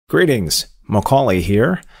Greetings, Macauley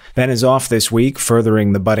here. Ben is off this week,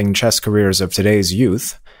 furthering the budding chess careers of today's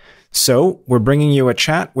youth. So, we're bringing you a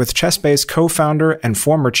chat with Chessbase co-founder and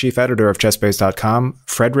former chief editor of Chessbase.com,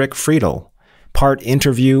 Frederic Friedel. Part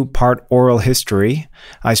interview, part oral history.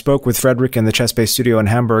 I spoke with Frederic in the Chessbase studio in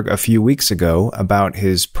Hamburg a few weeks ago about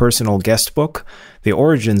his personal guest book, the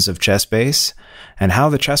origins of Chessbase, and how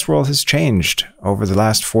the chess world has changed over the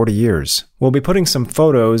last 40 years. We'll be putting some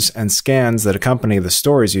photos and scans that accompany the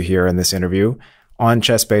stories you hear in this interview on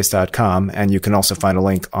chessbase.com, and you can also find a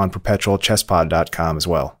link on perpetualchesspod.com as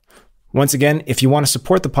well. Once again, if you want to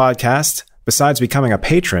support the podcast, besides becoming a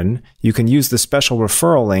patron, you can use the special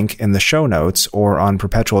referral link in the show notes or on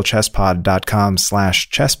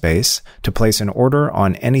perpetualchesspod.com/chessbase to place an order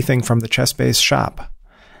on anything from the Chessbase shop.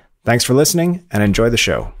 Thanks for listening and enjoy the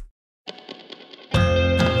show.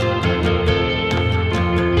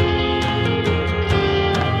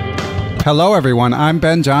 Hello everyone, I'm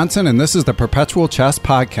Ben Johnson and this is the Perpetual Chess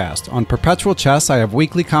Podcast. On Perpetual Chess, I have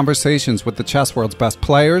weekly conversations with the chess world's best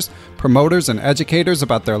players, promoters, and educators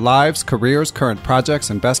about their lives, careers, current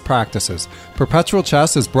projects, and best practices. Perpetual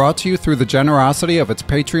Chess is brought to you through the generosity of its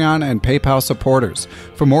Patreon and PayPal supporters.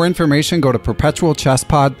 For more information, go to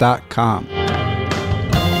perpetualchesspod.com.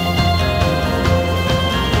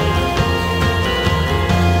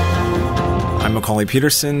 I'm Macauley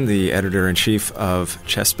Peterson, the editor-in-chief of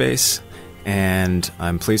Chessbase, and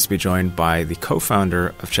I'm pleased to be joined by the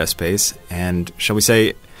co-founder of Chessbase and, shall we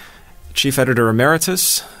say, chief editor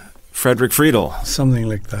emeritus, Frederic Friedel. Something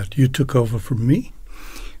like that. You took over from me,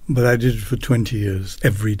 but I did it for 20 years,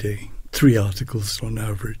 every day, 3 articles on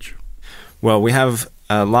average. Well, we have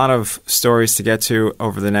a lot of stories to get to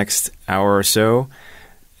over the next hour or so,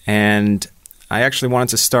 and I actually wanted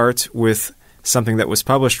to start with something that was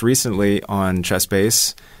published recently on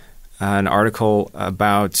Chessbase, an article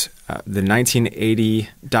about the 1980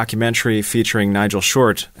 documentary featuring Nigel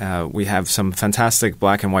Short. We have some fantastic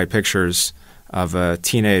black and white pictures of a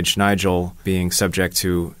teenage Nigel being subject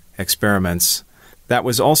to experiments. That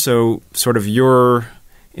was also sort of your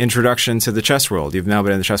introduction to the chess world. You've now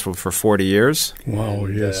been in the chess world for 40 years. Wow,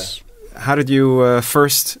 yes. How did you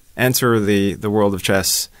first enter the world of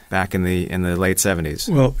chess back in the late 70s?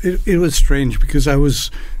 Well, it was strange because I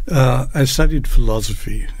studied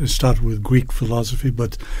philosophy. I started with Greek philosophy,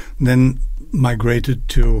 but then migrated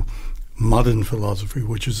to modern philosophy,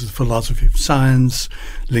 which is the philosophy of science,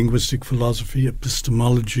 linguistic philosophy,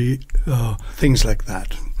 epistemology, things like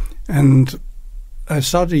that. And I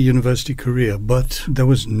started a university career, but there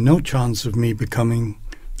was no chance of me becoming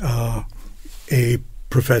a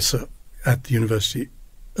professor at the university.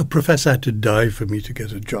 A professor had to die for me to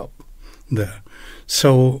get a job there.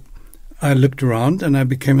 So I looked around and I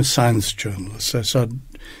became a science journalist. I started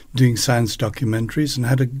doing science documentaries and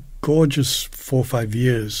had a gorgeous 4 or 5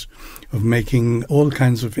 years of making all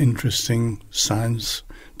kinds of interesting science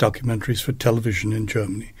documentaries for television in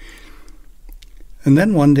Germany. And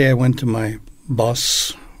then one day I went to my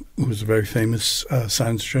boss, who was a very famous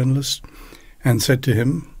science journalist, and said to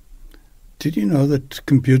him, "Did you know that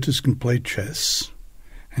computers can play chess?"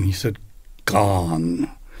 And he said, "Gone,"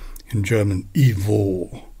 in German,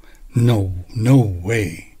 "Ivo." No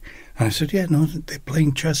way. And I said, "Yeah, no, they're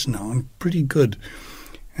playing chess now. I'm pretty good."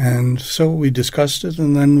 And so we discussed it,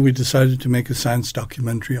 and then we decided to make a science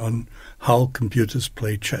documentary on how computers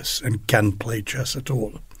play chess and can play chess at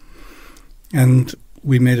all. And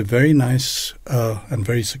we made a very nice and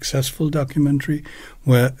very successful documentary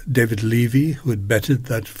where David Levy, who had betted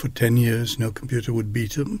that for 10 years no computer would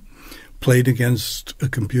beat him, played against a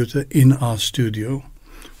computer in our studio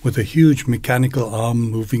with a huge mechanical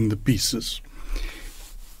arm moving the pieces,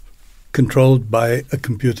 controlled by a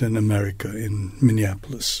computer in America, in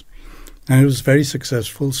Minneapolis. And it was very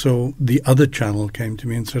successful, so the other channel came to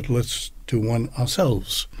me and said, "Let's do one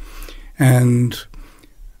ourselves." And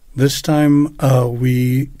this time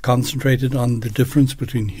we concentrated on the difference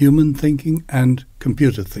between human thinking and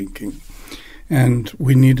computer thinking. And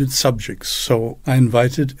we needed subjects, so I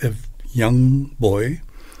invited a young boy,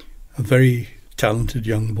 a very talented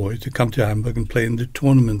young boy, to come to Hamburg and play in the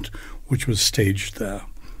tournament which was staged there.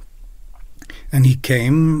 And he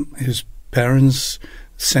came. His parents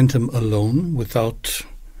sent him alone without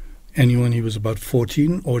anyone. He was about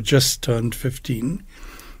 14 or just turned 15.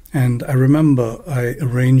 And I remember I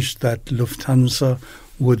arranged that Lufthansa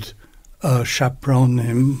would chaperone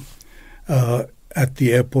him at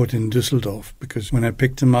the airport in Düsseldorf, because when I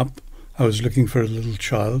picked him up, I was looking for a little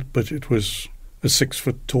child, but it was a 6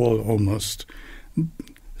 foot tall, almost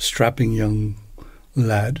strapping young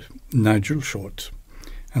lad, Nigel Short.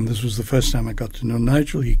 And this was the first time I got to know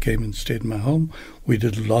Nigel. He came and stayed in my home. We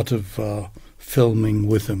did a lot of filming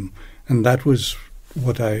with him. And that was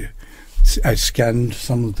what I scanned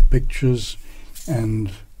some of the pictures,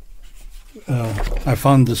 and I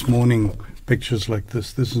found this morning pictures like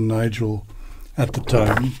this. This is Nigel at the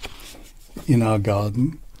time in our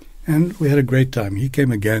garden, and we had a great time. He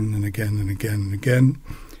came again and again and again and again,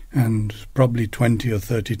 and probably 20 or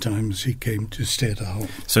 30 times he came to stay at our home.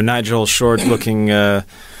 So Nigel, short, looking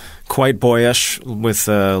quite boyish, with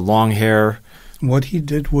long hair. What he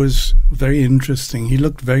did was very interesting. He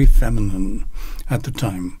looked very feminine at the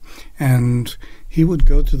time, and he would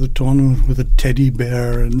go to the tournament with a teddy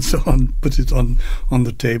bear and so on, put it on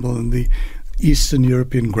the table, and the Eastern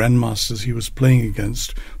European grandmasters he was playing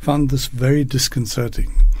against found this very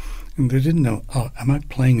disconcerting. And they didn't know, am I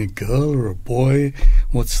playing a girl or a boy?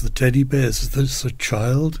 What's the teddy bear? Is this a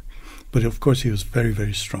child? But of course he was very,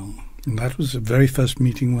 very strong. And that was the very first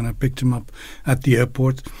meeting when I picked him up at the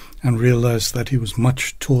airport and realized that he was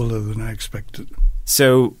much taller than I expected.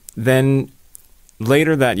 So then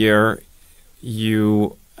later that year,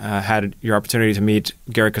 you had your opportunity to meet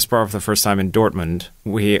Garry Kasparov for the first time in Dortmund.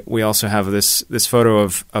 We also have this photo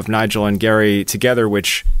of Nigel and Garry together,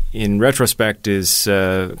 which in retrospect is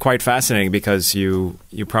quite fascinating, because you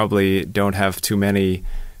probably don't have too many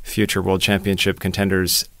future World Championship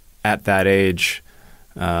contenders at that age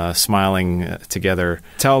smiling together.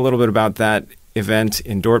 Tell a little bit about that event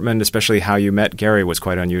in Dortmund, especially how you met Garry was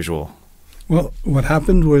quite unusual. Well, what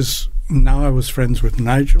happened was, now I was friends with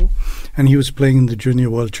Nigel, and he was playing in the Junior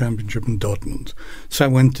World Championship in Dortmund. So I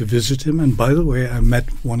went to visit him, and by the way, I met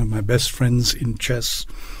one of my best friends in chess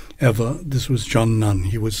ever. This was John Nunn.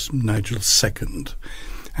 He was Nigel's second.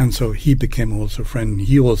 And so he became also a friend.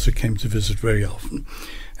 He also came to visit very often.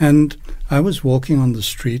 And I was walking on the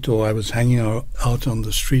street, or I was hanging out on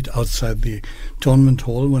the street outside the tournament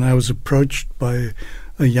hall, when I was approached by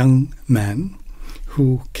a young man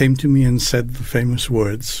who came to me and said the famous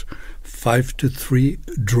words,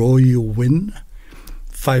 5-3, draw you win,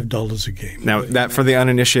 $5 a game. Now, that for the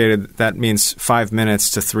uninitiated, that means 5 minutes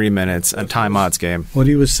to 3 minutes, a time odds game. What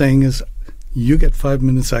he was saying is, you get 5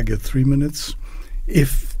 minutes, I get 3 minutes.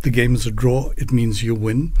 If the game is a draw, it means you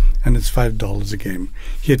win, and it's $5 a game.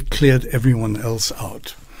 He had cleared everyone else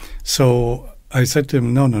out. So I said to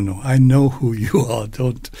him, no, I know who you are,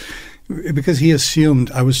 don't... Because he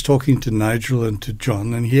assumed I was talking to Nigel and to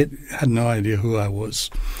John, and he had no idea who I was.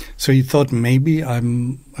 So he thought maybe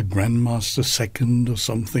I'm a grandmaster second or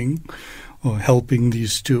something, or helping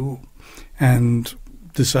these two. And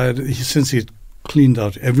decided, since he had cleaned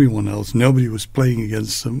out everyone else, nobody was playing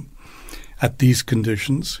against him at these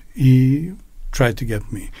conditions, he tried to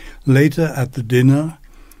get me. Later at the dinner,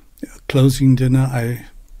 closing dinner, I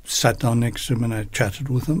sat down next to him and I chatted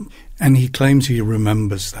with him. And he claims he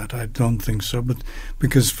remembers that. I don't think so, but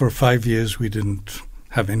because for 5 years we didn't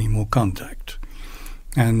have any more contact.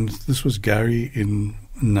 And this was Garry in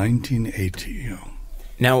 1980.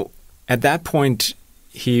 Now, at that point,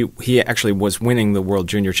 he actually was winning the World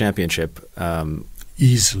Junior Championship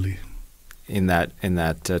easily in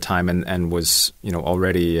that time, and was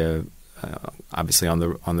already obviously on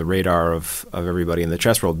the radar of everybody in the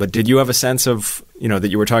chess world. But did you have a sense of that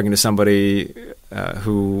you were talking to somebody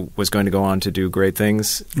who was going to go on to do great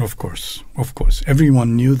things? Of course.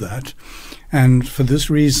 Everyone knew that. And for this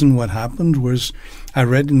reason, what happened was, I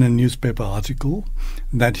read in a newspaper article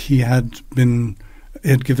that he had given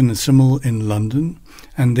a simul in London,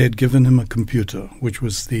 and they had given him a computer, which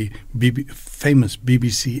was the famous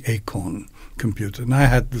BBC Acorn computer. And I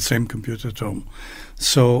had the same computer at home.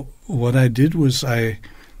 So what I did was I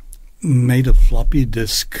made a floppy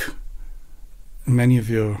disk. Many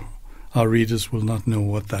of our readers will not know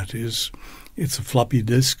what that is. It's a floppy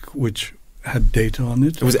disk which had data on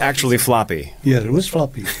it. It was actually floppy. Yeah, it was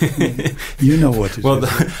floppy. You know what it is. Well,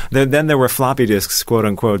 then there were floppy disks, quote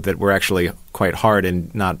unquote, that were actually quite hard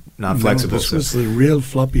and not flexible. This was the real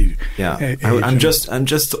floppy. Yeah, I'm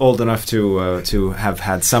just old enough to have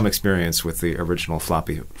had some experience with the original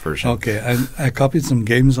floppy version. Okay, I copied some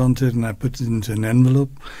games onto it and I put it into an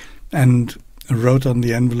envelope and wrote on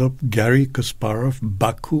the envelope, Garry Kasparov,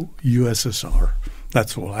 Baku, USSR.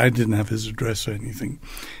 That's all. I didn't have his address or anything.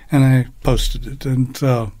 And I posted it,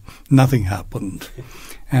 and nothing happened.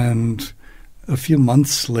 And a few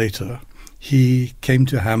months later, he came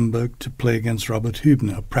to Hamburg to play against Robert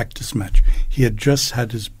Hübner, a practice match. He had just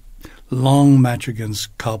had his long match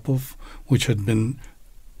against Karpov, which had been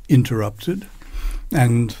interrupted.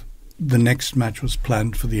 And the next match was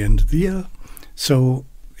planned for the end of the year. So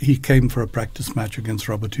he came for a practice match against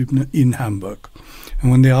Robert Hübner in Hamburg. And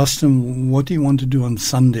when they asked him, what do you want to do on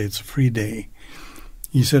Sunday? It's a free day.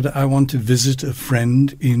 He said, I want to visit a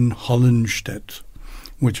friend in Hollenstedt,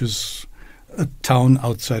 which is a town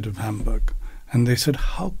outside of Hamburg. And they said,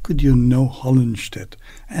 how could you know Hollenstedt?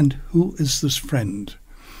 And who is this friend?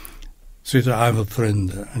 So he said, I have a friend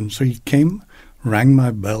there. And so he came, rang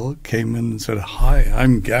my bell, came in and said, hi,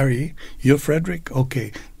 I'm Garry. You're Frederic?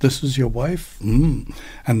 Okay. This is your wife? And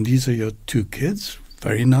these are your 2 kids?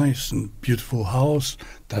 Very nice and beautiful house.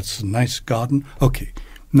 That's a nice garden. Okay.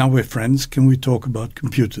 Now we're friends. Can we talk about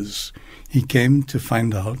computers? He came to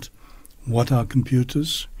find out what are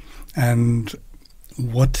computers and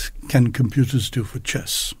what can computers do for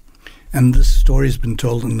chess. And this story has been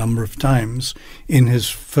told a number of times in his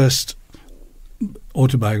first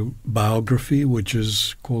autobiography, which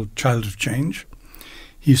is called Child of Change.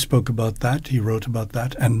 He spoke about that, he wrote about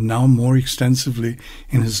that, and now more extensively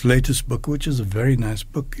in his latest book, which is a very nice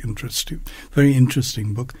book, very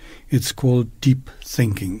interesting book. It's called Deep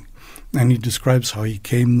Thinking. And he describes how he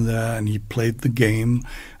came there and he played the game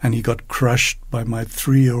and he got crushed by my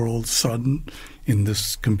 3-year-old son in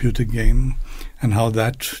this computer game, and how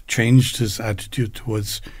that changed his attitude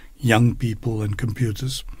towards young people and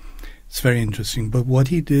computers. It's very interesting. But what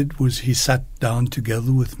he did was he sat down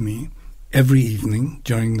together with me every evening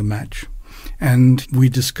during the match, and we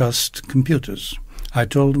discussed computers. I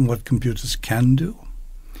told him what computers can do,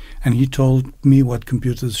 and he told me what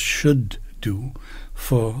computers should do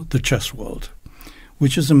for the chess world,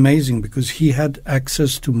 which is amazing because he had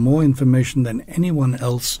access to more information than anyone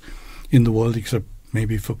else in the world except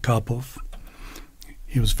maybe for Karpov.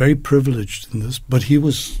 He was very privileged in this, but he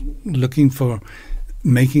was looking for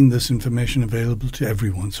making this information available to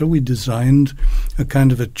everyone. So we designed a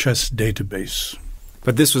kind of a chess database.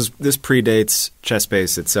 But this predates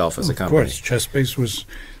Chessbase itself as a company. Of course, Chessbase was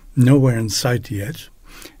nowhere in sight yet.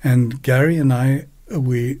 And Garry and I,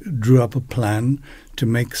 we drew up a plan to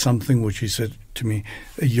make something which he said to me,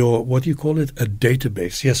 what do you call it? A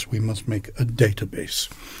database. Yes, we must make a database.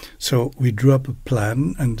 So we drew up a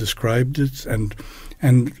plan and described it, and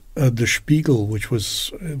the Spiegel, which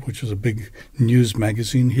was a big news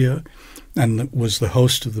magazine here, and was the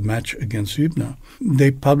host of the match against Hübner,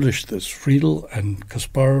 they published this. Friedel and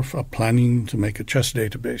Kasparov are planning to make a chess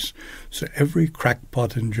database. So every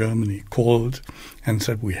crackpot in Germany called and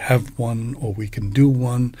said, we have one, or we can do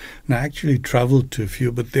one. And I actually traveled to a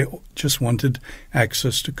few, but they just wanted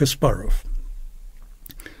access to Kasparov.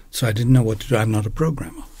 So I didn't know what to do. I'm not a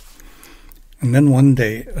programmer. And then one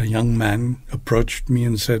day a young man approached me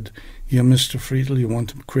and said, "You're Mr. Friedel, you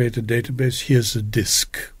want to create a database? Here's a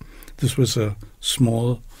disk." This was a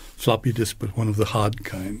small floppy disk, but one of the hard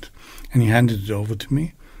kind. And he handed it over to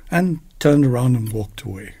me and turned around and walked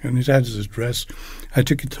away. And it had his address. I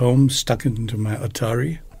took it home, stuck it into my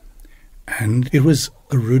Atari, and it was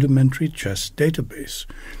a rudimentary chess database,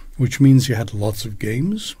 which means you had lots of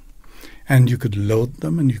games, and you could load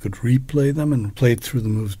them, and you could replay them, and play through the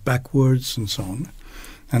moves backwards, and so on.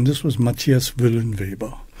 And this was Matthias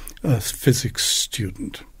Wüllenweber, a physics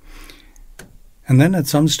student. And then at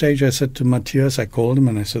some stage I said to Matthias, I called him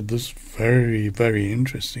and I said, "This is very, very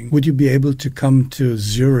interesting. Would you be able to come to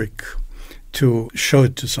Zurich to show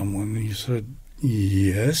it to someone?" And he said,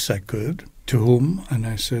 "Yes, I could." "To whom?" And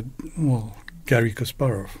I said, "Well, Garry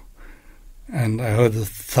Kasparov." And I heard a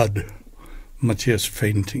thud. Matthias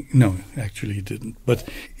fainting. No, actually he didn't. But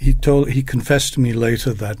he confessed to me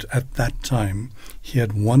later that at that time he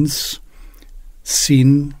had once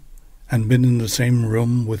seen and been in the same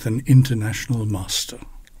room with an international master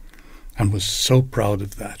and was so proud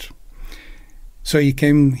of that. So he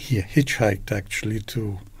hitchhiked actually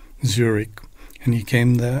to Zurich, and he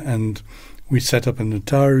came there and we set up an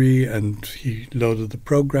Atari and he loaded the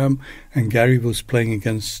program, and Garry was playing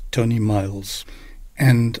against Tony Miles.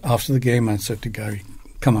 And after the game, I said to Garry,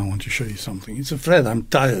 "Come, I want to show you something." He said, "Fred, I'm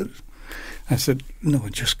tired." I said, "No,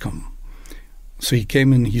 just come." So he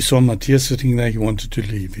came in, he saw Matthias sitting there, he wanted to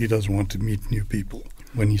leave. He doesn't want to meet new people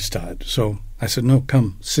when he's tired. So I said, "No,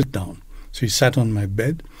 come, sit down." So he sat on my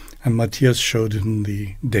bed, and Matthias showed him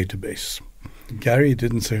the database. Garry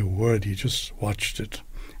didn't say a word, he just watched it.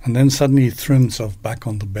 And then suddenly he threw himself back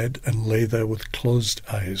on the bed and lay there with closed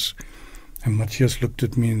eyes. And Matthias looked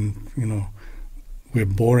at me and, we're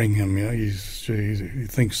boring him, yeah. He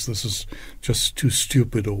thinks this is just too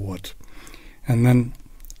stupid or what. And then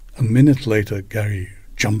a minute later, Garry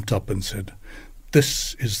jumped up and said,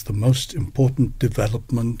 "This is the most important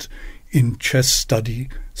development in chess study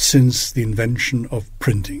since the invention of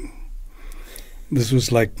printing." This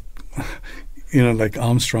was like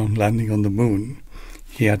Armstrong landing on the moon.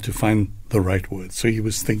 He had to find the right words, so he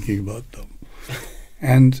was thinking about them.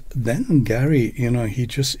 And then Garry, he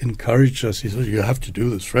just encouraged us. He said, "You have to do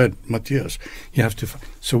this, Fred, Matthias. You have to."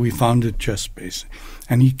 So we founded Chessbase.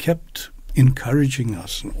 And he kept encouraging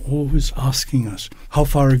us and always asking us, how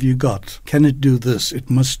far have you got? Can it do this? It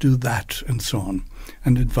must do that, and so on,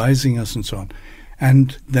 and advising us and so on.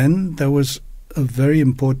 And then there was a very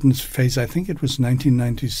important phase, I think it was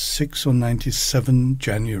 1996 or 97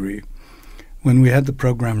 January, when we had the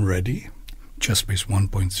program ready, Chessbase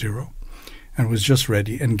 1.0, and it was just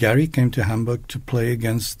ready. And Garry came to Hamburg to play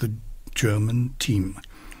against the German team,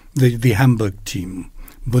 the Hamburg team,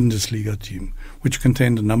 Bundesliga team, which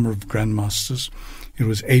contained a number of grandmasters. It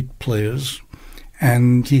was 8 players,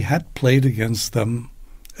 and he had played against them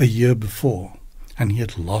a year before, and he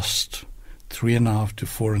had lost 3.5 to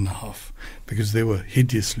 4.5 because they were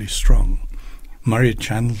hideously strong. Murray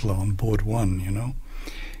Chandler on board 1,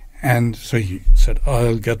 And so he said,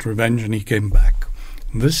 I'll get revenge, and he came back.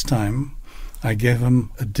 This time, I gave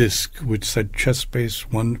him a disc which said Chessbase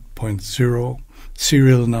 1.0,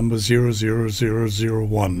 serial number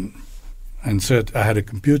 00001. And said, I had a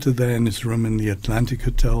computer there in his room in the Atlantic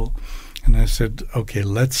Hotel, and I said, okay,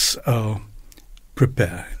 let's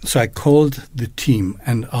prepare. So I called the team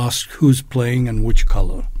and asked who's playing and which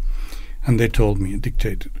color. And they told me,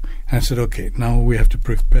 dictated. And I said, okay, now we have to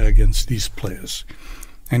prepare against these players.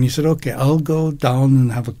 And he said, okay, I'll go down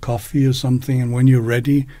and have a coffee or something, and when you're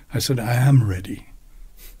ready, I said, I am ready.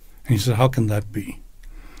 And he said, how can that be?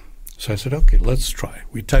 So I said, okay, let's try.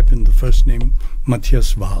 We type in the first name,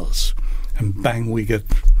 Matthias Wals, and bang, we get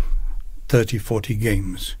 30, 40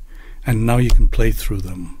 games. And now you can play through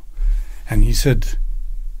them. And he said,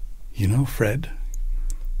 Fred,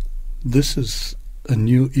 this is a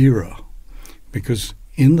new era, because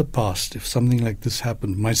in the past, if something like this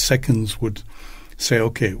happened, my seconds would say,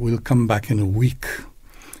 okay, we'll come back in a week.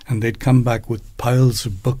 And they'd come back with piles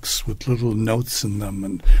of books with little notes in them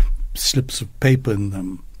and slips of paper in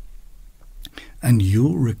them. And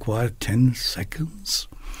you require 10 seconds?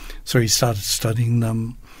 So he started studying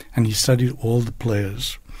them, and he studied all the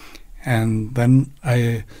players. And then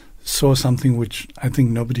I saw something which I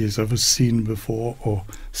think nobody has ever seen before or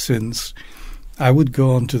since. I would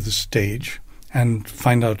go onto the stage and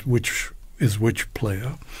find out which is which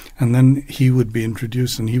player, and then he would be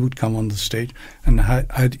introduced, and he would come on the stage, and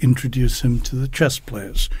I'd introduce him to the chess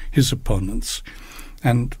players, his opponents.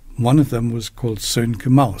 And one of them was called Sönke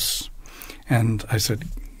Maus. And I said,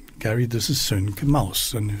 Garry, this is Sönke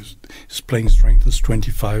Maus, and his playing strength is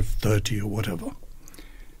 25, 30 or whatever.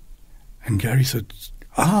 And Garry said,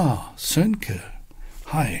 Sönke,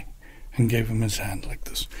 hi, and gave him his hand like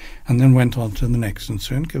this. And then went on to the next, and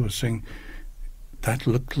Sönke was saying, that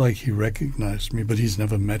looked like he recognized me, but he's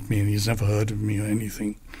never met me and he's never heard of me or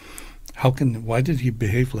anything. Why did he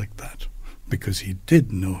behave like that? Because he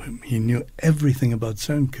did know him. He knew everything about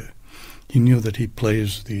Sönke. He knew that he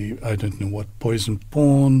plays I don't know what, poison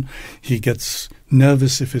pawn. He gets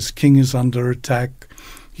nervous if his king is under attack.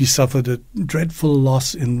 He suffered a dreadful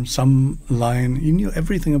loss in some line. He knew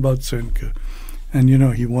everything about Sönke. And,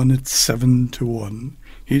 he won it 7-1.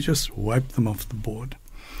 He just wiped them off the board.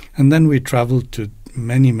 And then we traveled to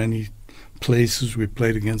many, many places. We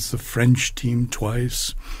played against the French team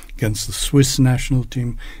twice, against the Swiss national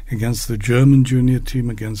team, against the German junior team,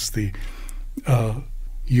 against the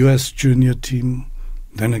U.S. junior team,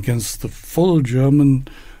 then against the full German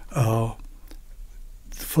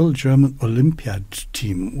Olympiad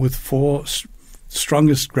team with 4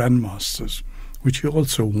 strongest grandmasters, which he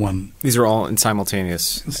also won. These are all in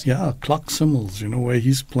simultaneous. Yeah, clock symbols, where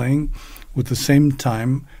he's playing with the same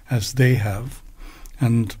time as they have.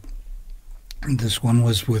 And this one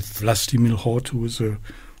was with Vladimir Kramnik, who was a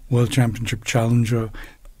World Championship challenger,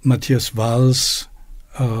 Matthias Wals,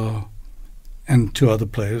 and 2 other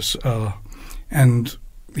players. And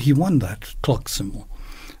he won that clock symbol.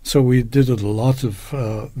 So we did a lot of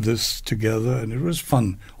this together, and it was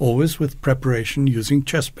fun, always with preparation using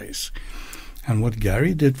Chessbase. And what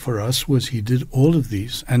Garry did for us was he did all of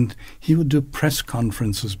these, and he would do press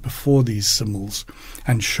conferences before these symbols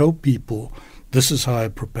and show people, this is how I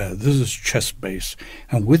prepare, this is Chessbase,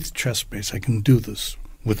 and with Chessbase I can do this.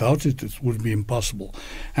 Without it, it would be impossible.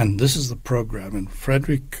 And this is the program, and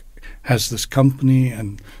Frederic has this company,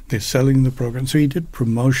 and they're selling the program. So he did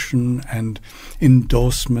promotion and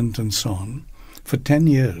endorsement and so on for 10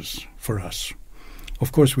 years for us.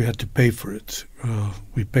 Of course, we had to pay for it.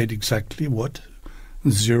 We paid exactly what?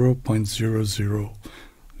 0.00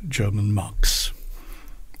 German marks.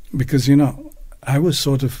 Because, I was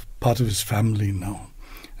sort of part of his family now.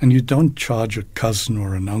 And you don't charge a cousin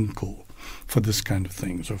or an uncle for this kind of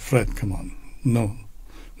thing. So, Fred, come on. No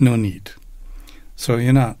need. So,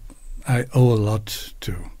 I owe a lot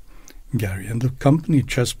to Garry. And the company,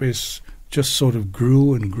 Chessbase, just sort of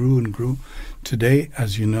grew and grew and grew. Today,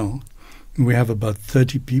 as you know, We have about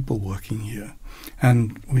 30 people working here.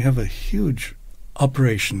 And we have a huge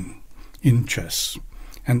operation in chess.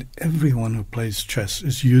 And everyone who plays chess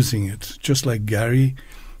is using it, just like Garry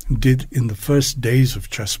did in the first days of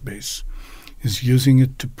Chessbase, is using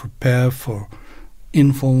it to prepare for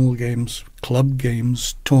informal games, club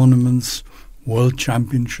games, tournaments, world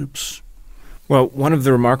championships. Well, one of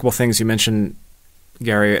the remarkable things you mentioned,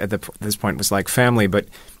 Garry, at this point was like family, but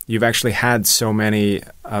you've actually had so many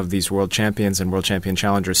of these world champions and world champion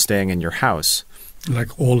challengers staying in your house.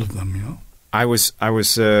 Like all of them, you know. I was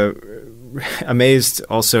amazed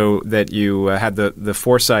also that you had the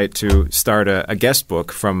foresight to start a guest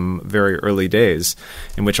book from very early days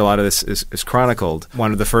in which a lot of this is chronicled.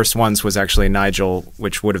 One of the first ones was actually Nigel,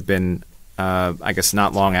 which would have been, I guess,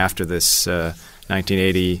 not long after this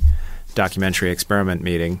 1980 documentary experiment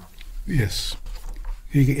meeting. Yes.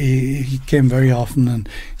 He came very often, and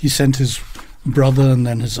he sent his brother and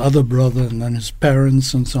then his other brother and then his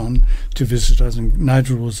parents and so on to visit us. And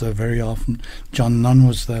Nigel was there very often. John Nunn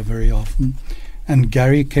was there very often. And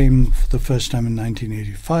Garry came for the first time in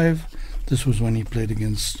 1985. This was when he played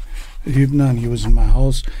against Hübner, and he was in my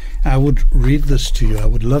house. I would read this to you. I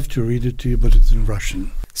would love to read it to you, but it's in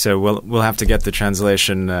Russian. So we'll have to get the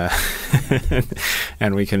translation,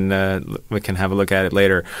 and we can have a look at it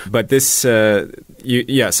later. But this, some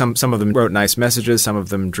of them wrote nice messages, some of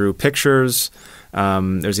them drew pictures.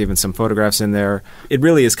 There's even some photographs in there. It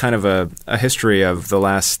really is kind of a history of the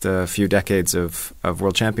last few decades of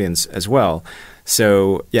world champions as well.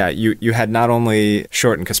 So yeah, you had not only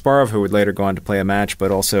Short and Kasparov, who would later go on to play a match,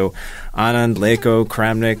 but also Anand, Leko,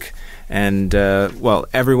 Kramnik. And,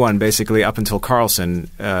 everyone basically up until Carlsen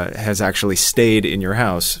has actually stayed in your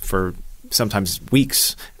house for sometimes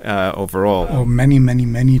weeks overall. Oh, many, many,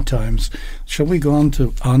 many times. Shall we go on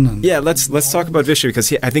to Anand? Yeah, let's talk about Vishy,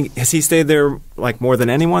 because I think, has he stayed there like more than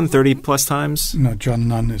anyone, 30 plus times? No, John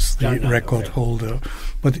Nunn is the record holder.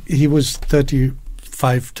 But he was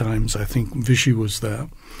 35 times, I think. Vishy was there.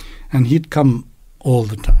 And he'd come all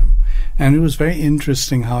the time. And it was very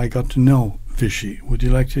interesting how I got to know Vishy. Would you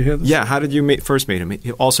like to hear this? Yeah, how did you first meet him?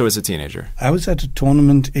 Also as a teenager. I was at a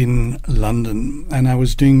tournament in London, and I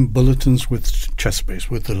was doing bulletins with Chessbase,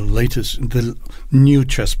 with the new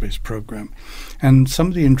Chessbase program. And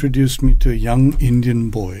somebody introduced me to a young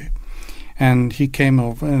Indian boy. And he came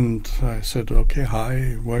over, and I said, okay,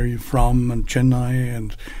 hi, where are you from? And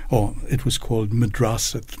Chennai, it was called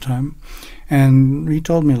Madras at the time. And he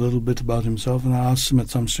told me a little bit about himself, and I asked him at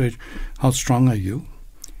some stage, how strong are you?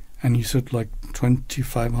 And he said, like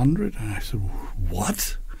 2,500. And I said,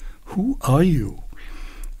 what? Who are you?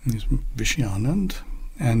 And he's Vishy Anand.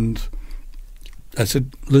 And I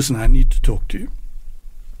said, listen, I need to talk to you.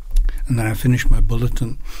 And then I finished my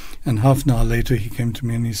bulletin. And half an hour later, he came to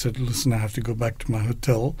me and he said, listen, I have to go back to my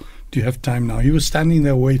hotel. Do you have time now? He was standing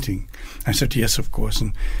there waiting. I said, yes, of course.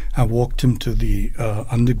 And I walked him to the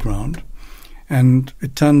underground. And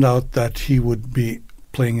it turned out that he would be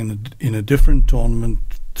playing in a different tournament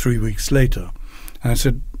 3 weeks later. And I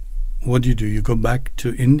said, what do? You go back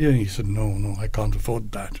to India? He said, no, I can't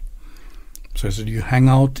afford that. So I said, you hang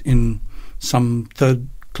out in some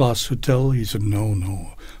third-class hotel? He said,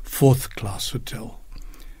 no, fourth-class hotel.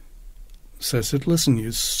 So I said, listen,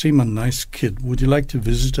 you seem a nice kid. Would you like to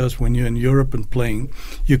visit us when you're in Europe and playing?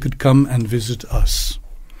 You could come and visit us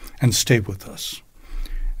and stay with us.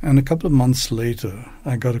 And a couple of months later,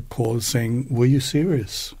 I got a call saying, were you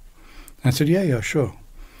serious? I said, yeah, sure.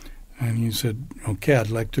 And he said, okay, I'd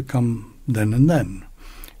like to come then and then.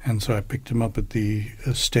 And so I picked him up at the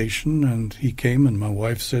station, and he came, and my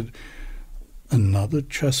wife said, another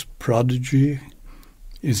chess prodigy?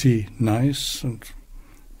 Is he nice? And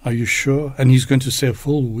are you sure? And he's going to stay a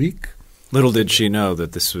full week? Little did she know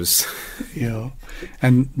that this was... Yeah.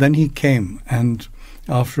 And then he came, and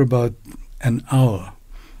after about an hour,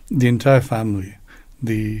 the entire family,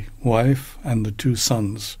 the wife and the two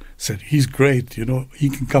sons, said, he's great, he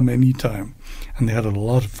can come anytime. And they had a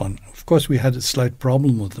lot of fun. Of course, we had a slight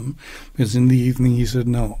problem with him, because in the evening he said,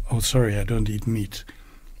 sorry, I don't eat meat.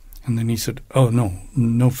 And then he said,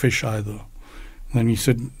 no fish either. And then he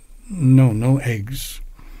said, no eggs,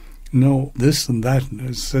 no this and that. And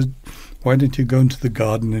I said, why don't you go into the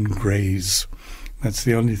garden and graze? That's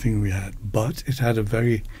the only thing we had. But it had a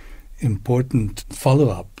very important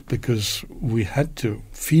follow-up, because we had to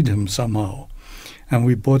feed him somehow. And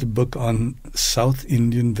we bought a book on South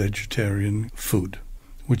Indian vegetarian food,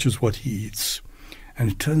 which is what he eats.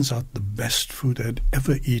 And it turns out the best food I'd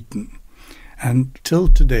ever eaten. And till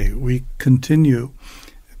today, we continue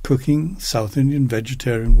cooking South Indian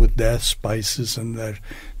vegetarian with their spices and their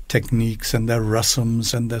techniques and their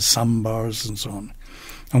rasams and their sambars and so on.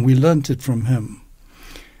 And we learnt it from him.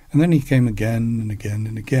 And then he came again and again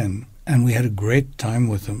and again. And we had a great time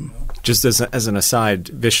with him. Just as an aside,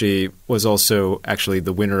 Vichy was also actually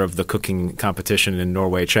the winner of the cooking competition in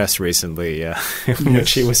Norway Chess recently, in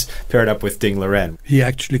which he was paired up with Ding Liren. He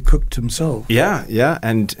actually cooked himself. Yeah,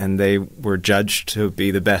 and they were judged to be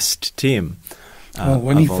the best team.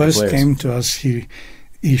 When he first came to us, he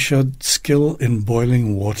showed skill in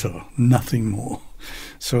boiling water, nothing more.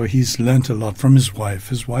 So he's learnt a lot from his wife.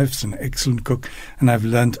 His wife's an excellent cook, and I've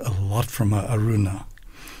learnt a lot from her, Aruna.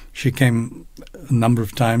 She came a number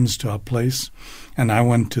of times to our place, and I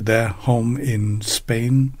went to their home in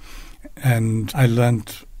Spain, and I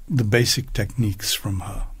learned the basic techniques from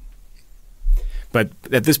her. But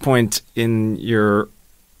at this point in your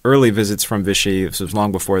early visits from Vichy, this was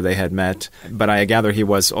long before they had met, but I gather he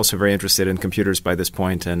was also very interested in computers by this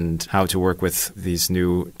point and how to work with these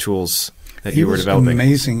new tools that you were developing. He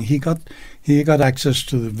was amazing. He got access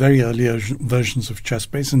to the very early versions of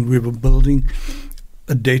Chessbase, and we were building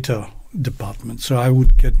a data department. So I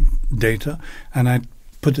would get data and I'd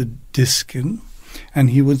put a disk in, and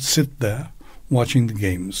he would sit there watching the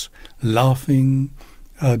games, laughing,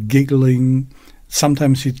 giggling.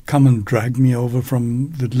 Sometimes he'd come and drag me over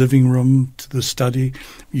from the living room to the study.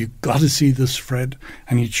 You got to see this, Fred.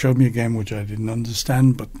 And he'd show me a game which I didn't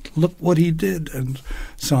understand, but look what he did, and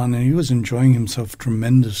so on. And he was enjoying himself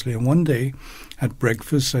tremendously. And one day at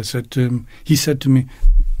breakfast, I said to him, he said to me,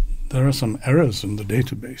 "There are some errors in the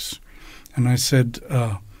database." And I said,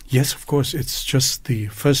 yes, of course, it's just the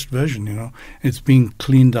first version, It's being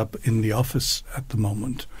cleaned up in the office at the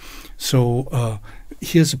moment. So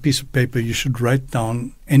here's a piece of paper. You should write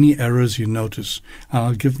down any errors you notice, and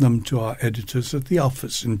I'll give them to our editors at the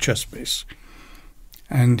office in Chessbase.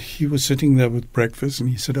 And he was sitting there with breakfast, and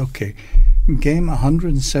he said, okay, game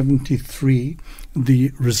 173,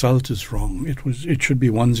 the result is wrong. It should be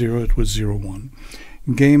 1-0, it was 0-1.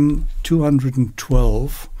 Game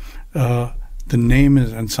 212, the name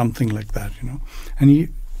is, and something like that, And he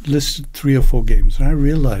listed 3 or 4 games. And I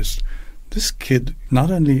realized this kid not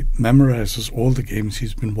only memorizes all the games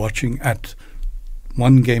he's been watching at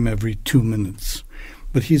one game every 2 minutes,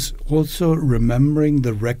 but he's also remembering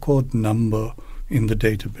the record number in the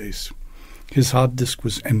database. His hard disk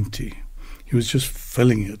was empty. He was just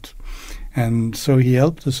filling it. And so he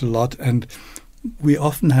helped us a lot. And we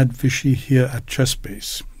often had Vichy here at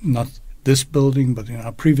Chessbase, not this building, but in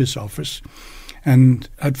our previous office. And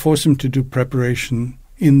I'd force him to do preparation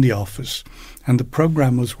in the office. And the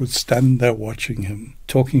programmers would stand there watching him,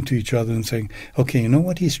 talking to each other and saying, okay, you know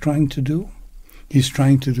what he's trying to do? He's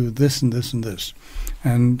trying to do this and this and this.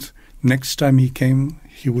 And next time he came,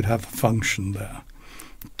 he would have a function there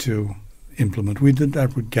to implement. We did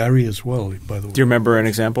that with Garry as well, by the way. Do you remember an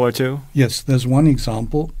example or two? Yes, there's one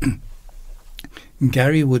example.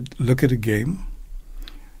 Garry would look at a game.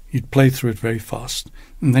 He'd play through it very fast.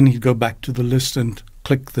 And then he'd go back to the list and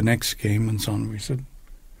click the next game and so on. We said,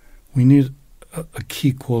 we need a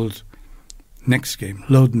key called next game,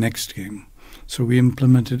 load next game. So we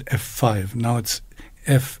implemented F5. Now it's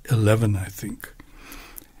F11, I think.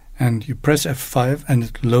 And you press F5 and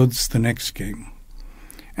it loads the next game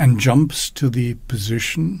and jumps to the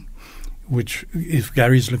position which, if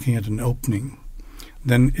Garry's looking at an opening,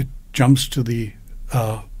 then it jumps to the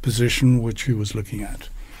position which he was looking at.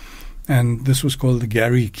 And this was called the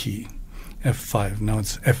Garry key, F5. Now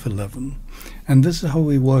it's F11. And this is how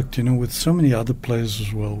we worked, with so many other players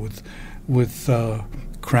as well, with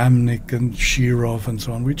Kramnik and Shirov and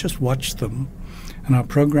so on. We just watched them, and our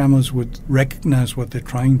programmers would recognize what they're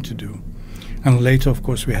trying to do. And later, of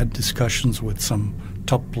course, we had discussions with some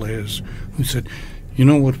top players who said,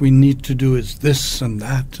 what we need to do is this and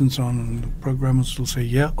that and so on. And the programmers will say,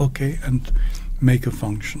 yeah, okay, and make a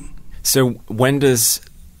function. So when does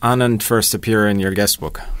Anand first appear in your guest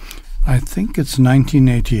book? I think it's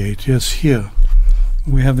 1988. Yes, here.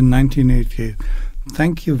 We have in 1988.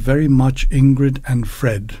 Thank you very much, Ingrid and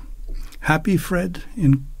Fred. Happy Fred,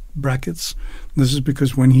 in brackets. This is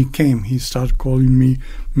because when he came, he started calling me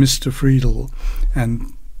Mr. Friedel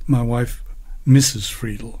and my wife, Mrs.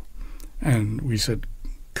 Friedel. And we said,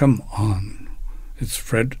 come on, it's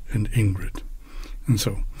Fred and Ingrid. And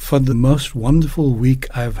so, for the most wonderful week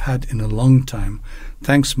I've had in a long time,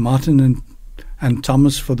 thanks Martin and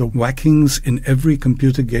Thomas for the whackings in every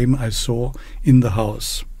computer game I saw in the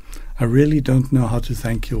house. I really don't know how to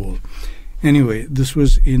thank you all. Anyway, this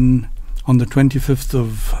was on the 25th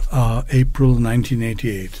of April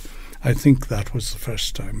 1988. I think that was the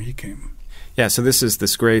first time he came. Yeah, so this is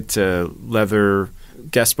this great leather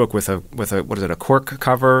guest book with a what is it, a cork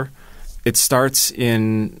cover. It starts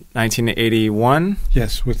in 1981.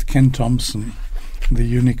 Yes, with Ken Thompson.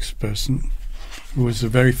 the Unix person, who was the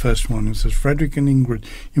very first one, who says, Frederic and Ingrid,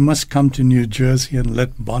 you must come to New Jersey and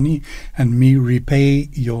let Bonnie and me repay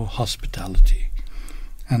your hospitality.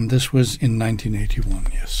 And this was in 1981,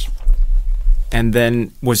 yes. And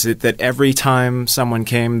then was it that every time someone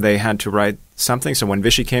came, they had to write something? So when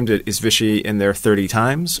Vichy came, is Vichy in there 30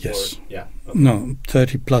 times? Yes. Or, yeah. Okay. No,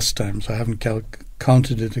 30 plus times. I haven't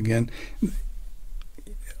counted it again.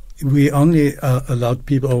 We only allowed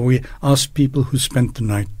people, or we asked people who spent the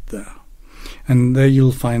night there. And there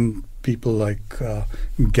you'll find people like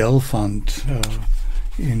Gelfand.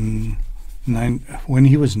 When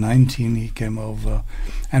he was 19, he came over.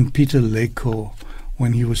 And Peter Leko,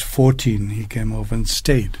 when he was 14, he came over and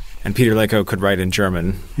stayed. And Peter Leko could write in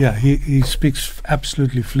German. Yeah, he speaks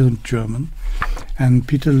absolutely fluent German. And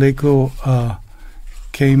Peter Leko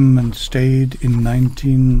came and stayed in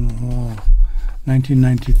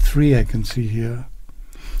 1993, I can see here.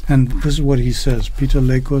 And this is what he says. Peter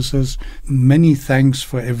Leko says, many thanks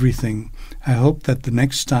for everything. I hope that the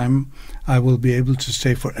next time I will be able to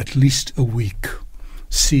stay for at least a week.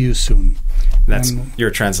 See you soon. You're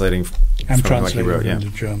translating I'm from translating what he wrote, into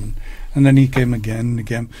German. And then he came again and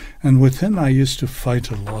again. And with him I used to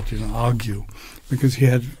fight a lot, argue, because he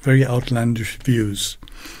had very outlandish views.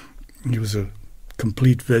 He was a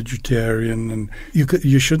complete vegetarian, and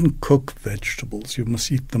you shouldn't cook vegetables. You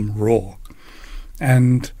must eat them raw.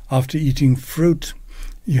 And after eating fruit,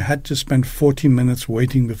 you had to spend 40 minutes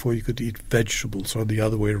waiting before you could eat vegetables, or the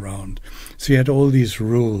other way around. So he had all these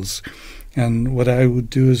rules. And what I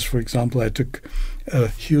would do is, for example, I took a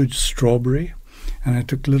huge strawberry, and I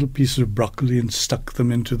took little pieces of broccoli and stuck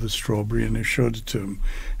them into the strawberry, and I showed it to him.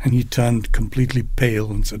 And he turned completely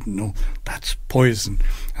pale and said, no, that's poison.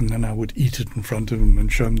 And then I would eat it in front of him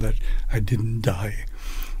and show him that I didn't die.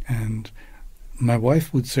 And my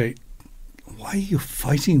wife would say, why are you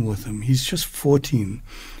fighting with him? He's just 14.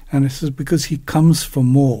 And I said, because he comes for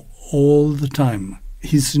more all the time.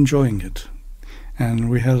 He's enjoying it. And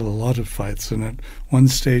we had a lot of fights. And at one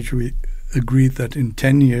stage we agreed that in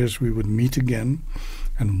 10 years we would meet again,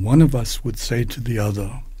 and one of us would say to the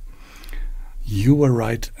other, you were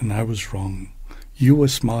right and I was wrong. You were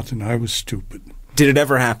smart and I was stupid. Did it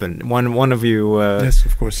ever happen? One of you... yes,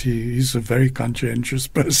 of course. He's a very conscientious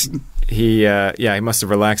person. He must have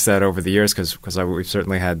relaxed that over the years, because we've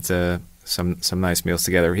certainly had some nice meals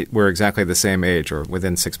together. We're exactly the same age, or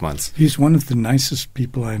within 6 months. He's one of the nicest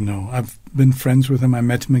people I know. I've been friends with him. I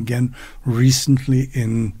met him again recently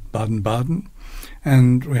in Baden-Baden,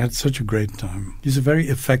 and we had such a great time. He's a very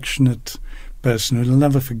affectionate person who'll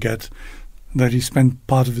never forget that he spent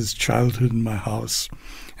part of his childhood in my house,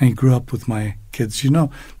 and he grew up with my kids.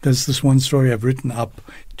 There's this one story I've written up.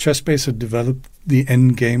 Chessbase had developed the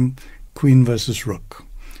endgame Queen versus Rook.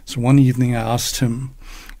 So one evening I asked him,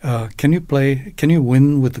 can you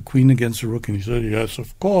win with the Queen against the Rook? And he said, yes,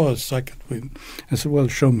 of course, I can win. I said, well,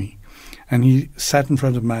 show me. And he sat in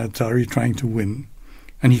front of my Atari trying to win,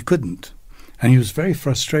 and he couldn't. And he was very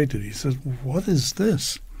frustrated. He said, what is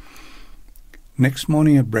this? Next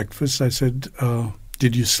morning at breakfast, I said,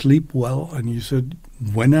 did you sleep well? And he said,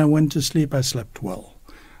 when I went to sleep, I slept well.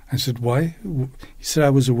 I said, why? He said, I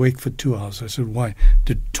was awake for 2 hours. I said, why?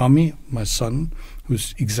 Did Tommy, my son,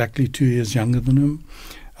 who's exactly 2 years younger than him,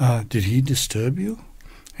 did he disturb you?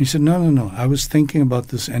 He said, no. I was thinking about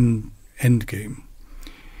this end game.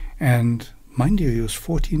 And mind you, he was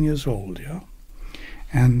 14 years old, yeah?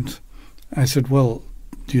 And I said, well,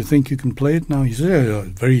 do you think you can play it now? He said, yeah,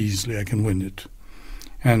 very easily I can win it.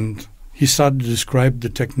 And he started to describe the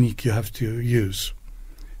technique you have to use.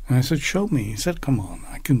 And I said, show me. He said, come on,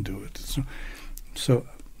 I can do it. So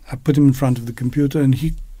I put him in front of the computer, and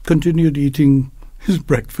he continued eating his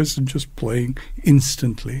breakfast and just playing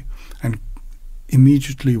instantly, and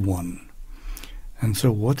immediately won. And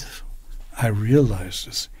so what I realized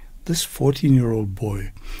is this 14-year-old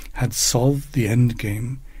boy had solved the end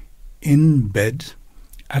game in bed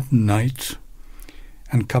at night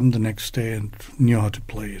and come the next day and knew how to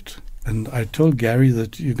play it. And I told Garry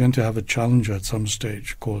that you're going to have a challenger at some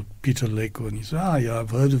stage called Peter Leko. And he said, yeah, I've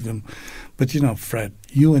heard of him. But, Fred,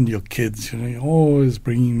 you and your kids, you're always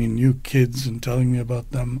bringing me new kids and telling me about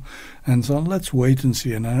them. And so let's wait and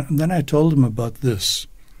see. And then I told him about this.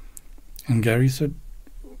 And Garry said,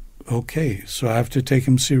 okay, so I have to take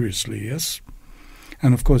him seriously, yes?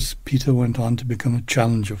 And, of course, Peter went on to become a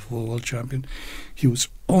challenger for the world champion. He was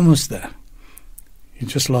almost there. He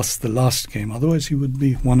just lost the last game. Otherwise, he would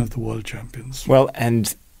be one of the world champions. Well,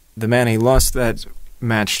 and the man he lost that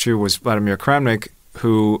match to was Vladimir Kramnik,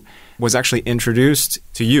 who was actually introduced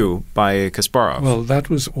to you by Kasparov. Well, that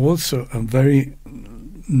was also a very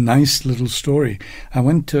nice little story. I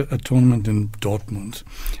went to a tournament in Dortmund,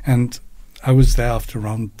 and I was there after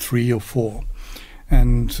round 3 or 4.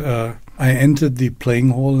 And I entered the playing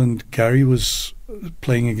hall, and Garry was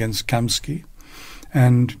playing against Kamsky.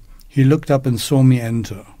 And he looked up and saw me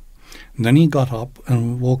enter. And then he got up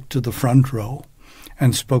and walked to the front row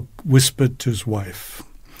and whispered to his wife.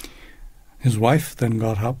 His wife then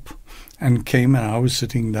got up and came, and I was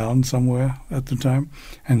sitting down somewhere at the time,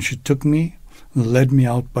 and she took me, led me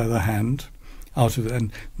out by the hand, out of it.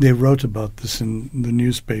 And they wrote about this in the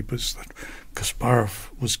newspapers, that Kasparov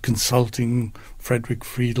was consulting Frederic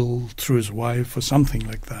Friedel through his wife or something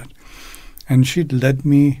like that. And she'd led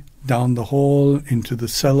me down the hall, into the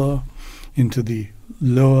cellar, into the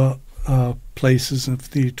lower places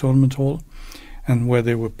of the tournament hall, and where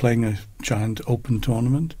they were playing a giant open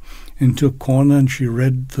tournament, into a corner, and she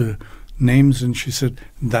read the names, and she said,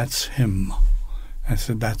 "That's him." I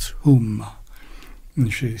said, "That's whom?"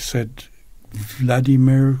 And she said,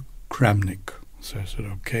 "Vladimir Kramnik." So I said,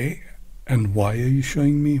 "Okay, and why are you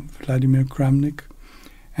showing me Vladimir Kramnik?"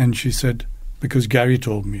 And she said, "Because Garry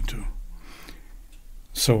told me to."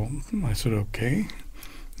 So I said, "Okay."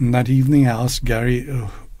 And that evening I asked Garry,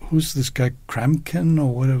 "Who's this guy, Kramkin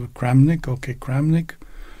or whatever? Kramnik? Okay, Kramnik.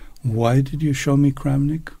 Why did you show me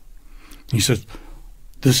Kramnik?" He said,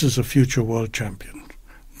 "This is a future world champion.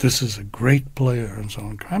 This is a great player," and so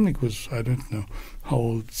on. Kramnik was, I don't know how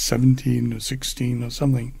old, 17 or 16 or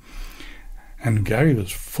something. And Garry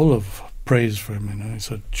was full of praise for him. And I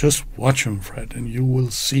said, "Just watch him, Fred, and you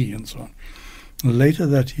will see," and so on. Later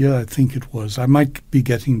that year, I think it was, I might be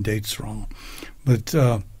getting dates wrong, but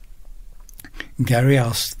Garry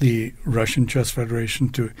asked the Russian Chess Federation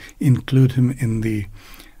to include him in the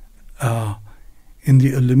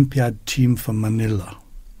Olympiad team for Manila.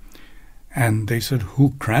 And they said,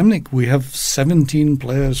 "Who, Kramnik? We have 17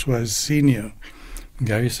 players who are senior." And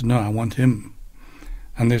Garry said, "No, I want him."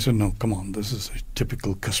 And they said, "No, come on, this is a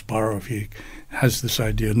typical Kasparov. He has this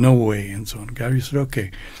idea, no way," and so on. Garry said, "Okay,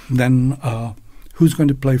 then who's going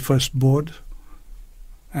to play first board?"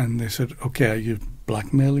 And they said, "Okay, are you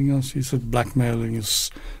blackmailing us?" He said, "Blackmailing is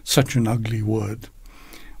such an ugly word.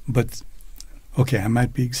 But, okay, I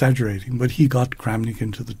might be exaggerating, but he got Kramnik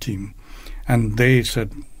into the team." And they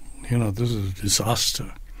said, "This is a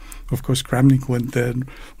disaster." Of course, Kramnik went there and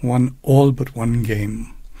won all but one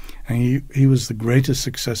game. And he was the greatest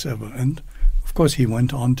success ever. And, of course, he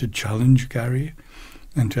went on to challenge Garry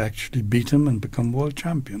and to actually beat him and become world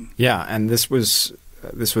champion. Yeah, and this would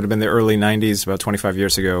have been the early 90s, about 25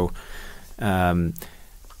 years ago.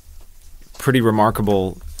 Pretty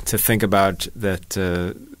remarkable to think about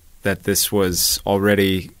that this was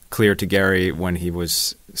already clear to Garry when he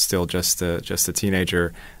was still just a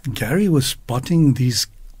teenager. Garry was spotting these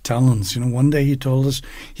talents. One day he told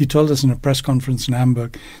us in a press conference in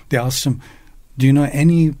Hamburg, they asked him, "Do you know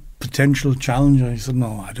any potential challenger?" He said,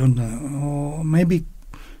 "No, I don't know. Oh, maybe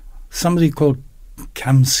somebody called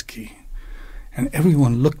Kamsky." And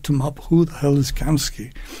everyone looked him up. Who the hell is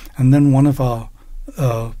Kamsky? And then one of our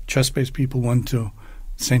Chessbase people went to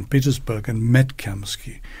St. Petersburg and met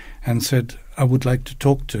Kamsky and said, "I would like to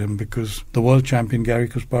talk to him because the world champion Garry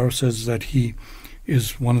Kasparov says that he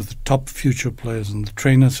is one of the top future players." And the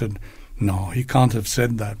trainer said, "No, he can't have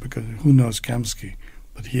said that because who knows Kamsky?"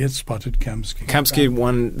 But he had spotted Kamsky. Kamsky,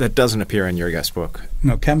 one that doesn't appear in your guest book.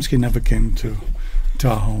 No, Kamsky never came to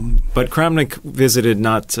our home. But Kramnik visited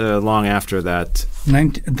not long after that.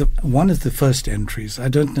 One of the first entries, I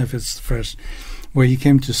don't know if it's the first, where he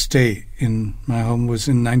came to stay in my home was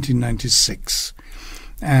in 1996.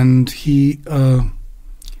 And he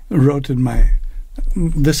wrote in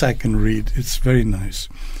this I can read, it's very nice.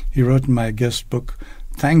 He wrote in my guest book,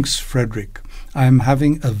 "Thanks, Frederic. I am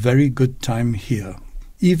having a very good time here.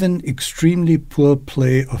 Even extremely poor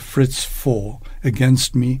play of Fritz 4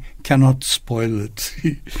 against me cannot spoil it."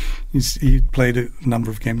 He played a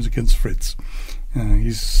number of games against Fritz.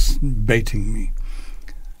 He's baiting me.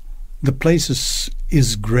 "The place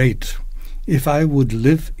is great. If I would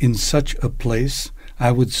live in such a place,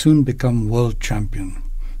 I would soon become world champion.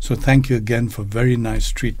 So thank you again for very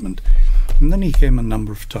nice treatment." And then he came a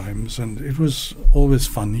number of times, and it was always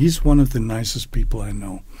fun. He's one of the nicest people I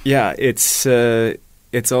know. Yeah,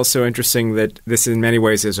 it's also interesting that this in many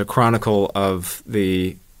ways is a chronicle of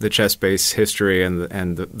the Chessbase history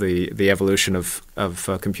and the evolution of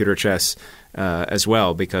computer chess as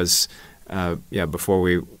well, because before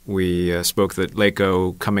we spoke that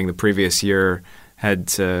Leko, coming the previous year, had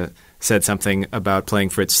said something about playing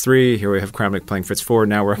Fritz 3. Here we have Kramnik playing Fritz 4.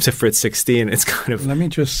 Now we're up to Fritz 16. It's kind of... Let me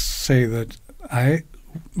just say that I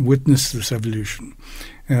witnessed this evolution.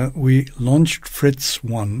 We launched Fritz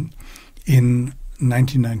 1 in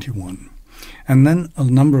 1991. And then a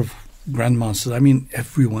number of grandmasters, I mean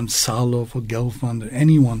everyone, Sarlov or Gelfand,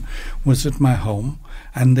 anyone was at my home,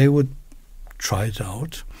 and they would try it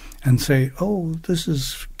out and say, oh, this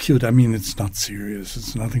is cute. I mean, it's not serious.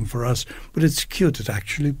 It's nothing for us, but it's cute. It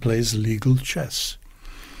actually plays legal chess.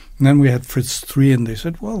 And then we had Fritz 3, and they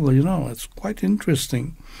said, well, you know, it's quite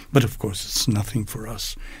interesting. But, of course, it's nothing for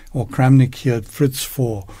us. Or Kramnik here at Fritz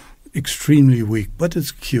 4, extremely weak, but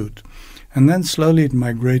it's cute. And then slowly it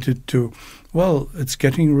migrated to, well, it's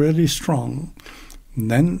getting really strong.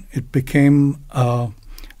 And then it became,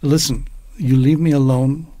 listen, you leave me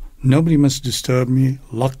alone. Nobody must disturb me,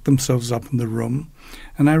 lock themselves up in the room.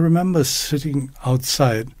 And I remember sitting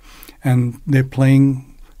outside, and they're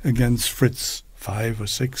playing against Fritz 5 or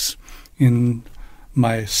 6 in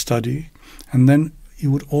my study. And then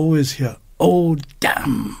you would always hear, oh,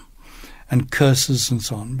 damn, and curses and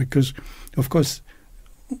so on. Because, of course,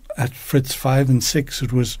 at Fritz 5 and 6,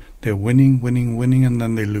 it was they're winning, and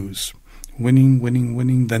then they lose.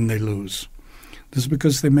 Winning, then they lose. This is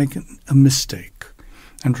because they make a mistake.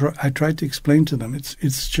 And I tried to explain to them,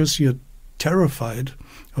 it's just you're terrified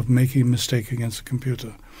of making a mistake against a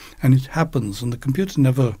computer. And it happens, and the computer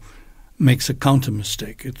never makes a counter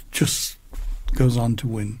mistake. It just goes on to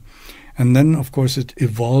win. And then, of course, it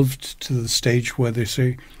evolved to the stage where they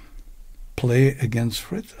say, play against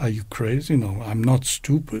Fritz? Are you crazy? No, I'm not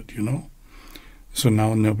stupid, you know. So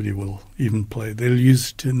now nobody will even play. They'll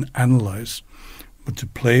use it to analyze. But to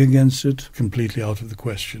play against it, completely out of the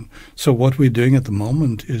question. So what we're doing at the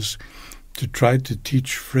moment is to try to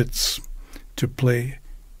teach Fritz to play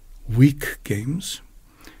weak games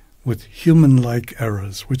with human-like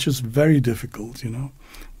errors, which is very difficult, you know.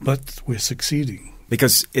 But we're succeeding.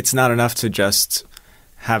 Because it's not enough to just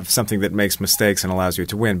have something that makes mistakes and allows you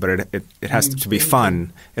to win, but it has to be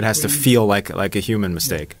fun. It has to feel like a human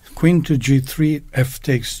mistake. Queen to G3, F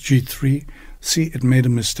takes G3. See, it made a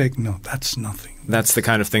mistake. No, that's nothing. That's the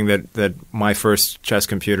kind of thing that my first chess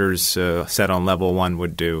computers set on level 1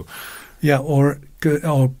 would do. Yeah, or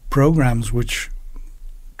programs which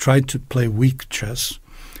try to play weak chess,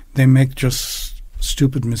 they make just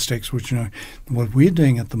stupid mistakes, which, you know, what we're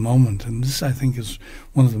doing at the moment, and this I think is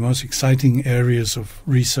one of the most exciting areas of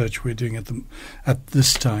research we're doing at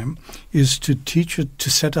this time, is to teach it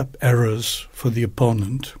to set up errors for the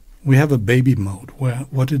opponent. We have a baby mode where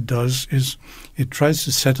what it does is it tries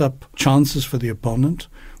to set up chances for the opponent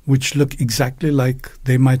which look exactly like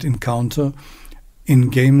they might encounter in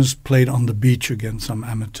games played on the beach against some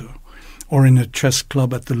amateur or in a chess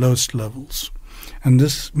club at the lowest levels. And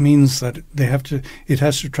this means that it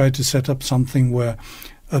has to try to set up something where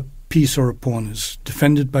a piece or a pawn is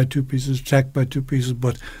defended by 2 pieces, attacked by 2 pieces,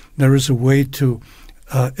 but there is a way to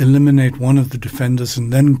eliminate one of the defenders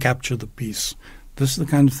and then capture the piece. This is the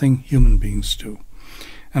kind of thing human beings do.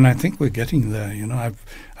 And I think we're getting there. You know,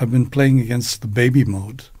 I've been playing against the baby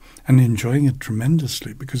mode and enjoying it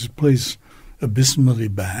tremendously because it plays abysmally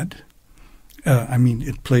bad. I mean,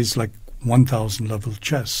 it plays like 1,000 level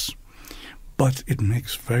chess, but it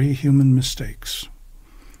makes very human mistakes.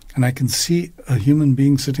 And I can see a human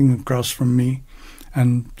being sitting across from me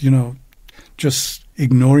and, you know, just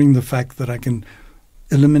ignoring the fact that I can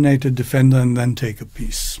eliminate a defender and then take a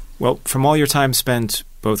piece. Well, from all your time spent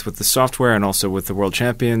both with the software and also with the world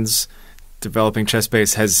champions developing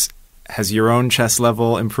Chessbase, has your own chess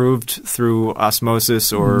level improved through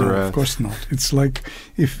osmosis or? No, of course not. It's like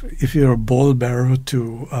if you're a ball bearer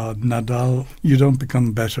to Nadal, you don't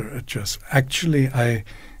become better at chess. Actually, I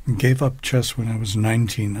gave up chess when I was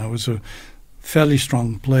 19. I was a fairly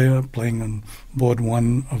strong player playing on board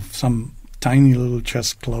 1 of some tiny little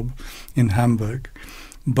chess club in Hamburg.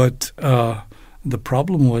 But the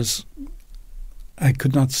problem was I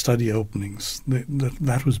could not study openings.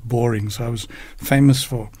 That was boring. So I was famous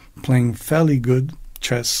for playing fairly good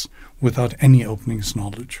chess without any openings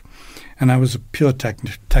knowledge. And I was a pure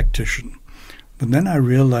tactician. But then I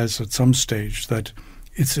realized at some stage that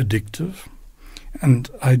it's addictive, and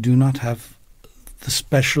I do not have the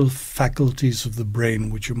special faculties of the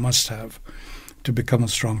brain which you must have to become a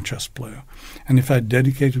strong chess player. And if I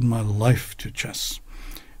dedicated my life to chess,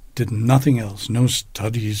 did nothing else, no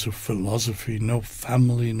studies of philosophy, no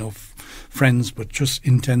family, no friends, but just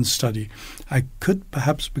intense study, I could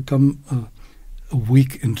perhaps become a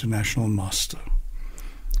weak international master.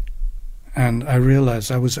 And I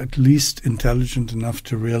realized I was at least intelligent enough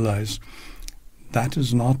to realize that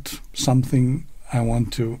is not something I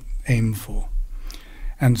want to aim for.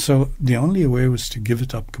 And so the only way was to give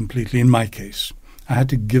it up completely. In my case, I had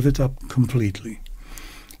to give it up completely.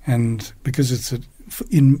 And because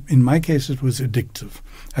in my case, it was addictive.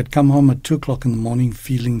 I'd come home at 2 o'clock in the morning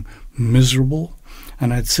feeling miserable,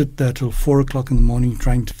 And I'd sit there till 4 o'clock in the morning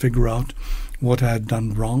trying to figure out what I had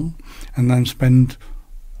done wrong, and then spend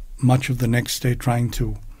much of the next day trying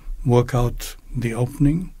to work out the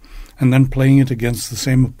opening, and then playing it against the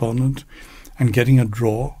same opponent and getting a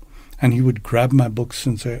draw. And he would grab my books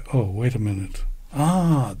and say, oh, wait a minute.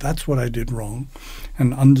 That's what I did wrong,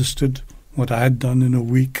 and understood what I had done in a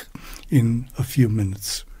week in a few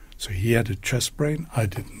minutes. So he had a chess brain, I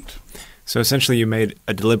didn't. So essentially you made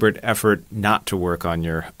a deliberate effort not to work on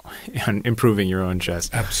improving your own chess.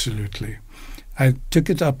 Absolutely. I took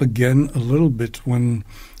it up again a little bit when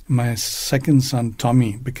my second son,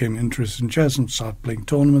 Tommy, became interested in chess and started playing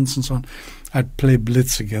tournaments and so on. I'd play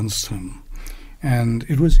blitz against him. And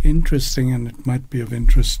it was interesting, and it might be of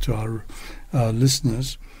interest to our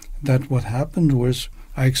listeners, that what happened was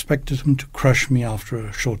I expected him to crush me after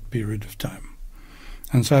a short period of time.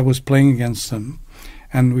 And so I was playing against him,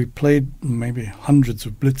 and we played maybe hundreds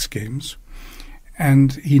of blitz games,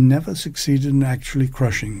 and he never succeeded in actually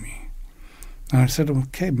crushing me. And I said,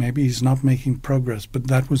 okay, maybe he's not making progress, but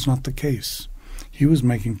that was not the case. He was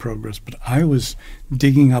making progress, but I was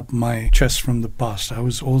digging up my chess from the past. I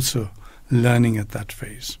was also learning at that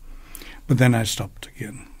phase. But then I stopped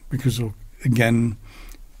again, because again,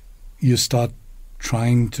 you start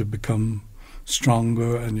trying to become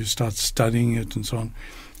stronger and you start studying it and so on.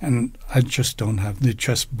 And I just don't have the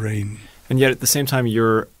chess brain. And yet at the same time,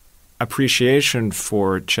 your appreciation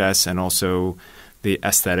for chess and also the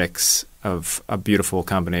aesthetics of a beautiful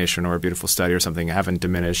combination or a beautiful study or something haven't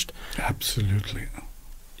diminished. Absolutely.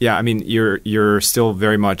 Yeah, I mean, you're still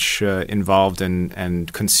very much involved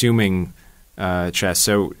and consuming chess.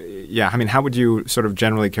 So, yeah, I mean, how would you sort of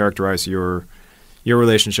generally characterize your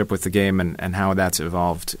relationship with the game and how that's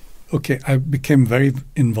evolved? Okay, I became very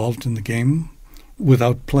involved in the game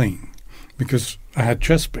without playing, because I had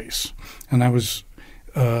Chessbase, and I was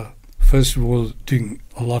first of all doing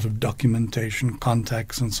a lot of documentation,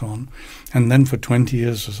 contacts and so on. And then for 20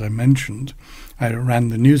 years, as I mentioned, I ran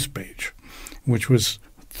the news page, which was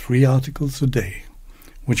 3 articles a day,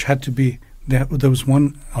 which had to be, there was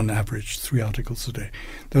one, on average, 3 articles a day.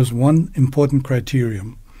 There was one important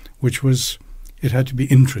criterion, which was it had to be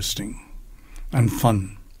interesting and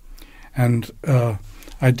fun. And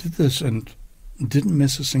I did this and didn't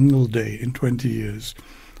miss a single day in 20 years.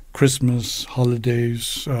 Christmas,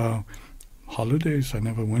 holidays, I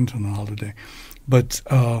never went on a holiday, but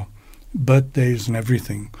birthdays and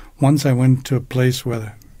everything. Once I went to a place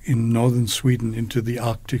where, in northern Sweden, into the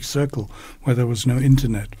Arctic Circle, where there was no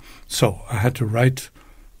internet. So I had to write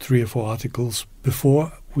 3 or 4 articles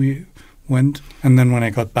before we went. And then when I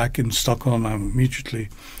got back in Stockholm, I immediately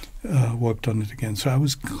worked on it again. So I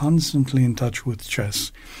was constantly in touch with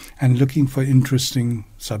chess and looking for interesting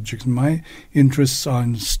subjects. My interests are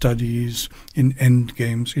in studies, in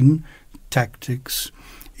endgames, in tactics,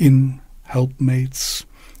 in helpmates,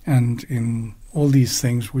 and in all these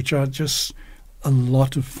things, which are just a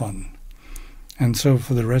lot of fun. And so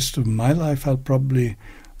for the rest of my life, I'll probably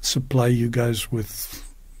supply you guys with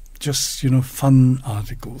just, fun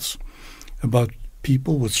articles about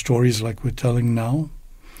people with stories like we're telling now,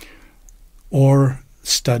 or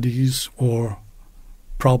studies or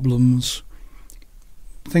problems,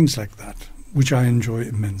 things like that, which I enjoy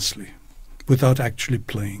immensely, without actually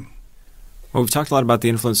playing. Well, we've talked a lot about the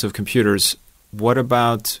influence of computers. What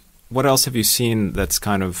else have you seen that's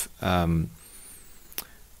kind of an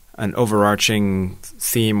overarching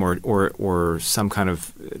theme or some kind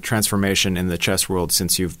of transformation in the chess world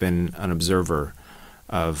since you've been an observer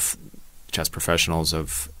of chess professionals,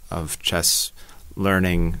 of chess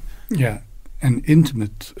learning? Yeah, an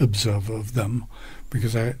intimate observer of them,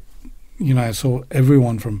 because I saw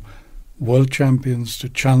everyone from world champions to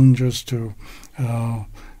challengers to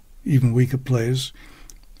even weaker players,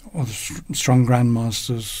 or strong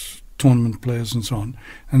grandmasters, tournament players and so on,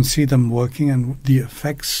 and see them working and the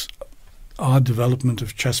effects our development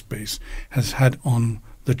of Chessbase has had on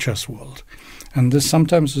the chess world. And this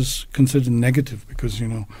sometimes is considered negative because,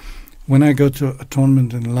 when I go to a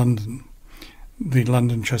tournament in London, the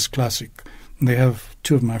London Chess Classic, they have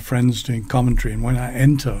 2 of my friends doing commentary, and when I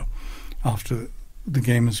enter, after the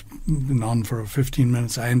game has been on for 15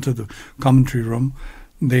 minutes, I enter the commentary room.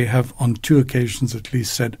 They have on 2 occasions at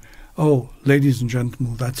least said, "Oh, ladies and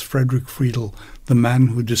gentlemen, that's Frederic Friedel, the man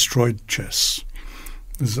who destroyed chess."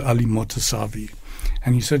 This is Ali Motasavi.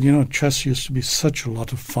 And he said, chess used to be such a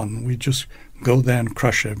lot of fun. We just go there and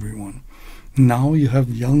crush everyone. Now you have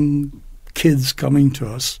young kids coming to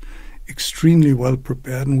us, extremely well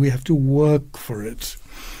prepared, and we have to work for it.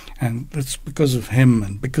 And that's because of him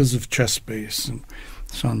and because of Chessbase and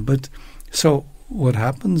so on. But so what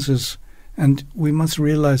happens is, And we must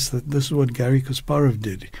realize that this is what Garry Kasparov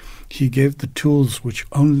did. He gave the tools which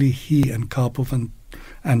only he and Karpov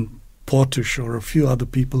and Portish or a few other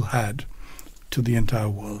people had to the entire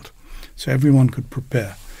world. So everyone could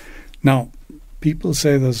prepare. Now, people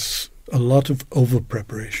say there's a lot of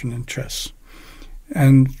over-preparation in chess.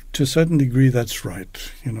 And to a certain degree, that's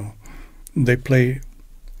right. You know, they play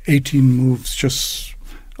 18 moves just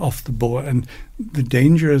off the board. And the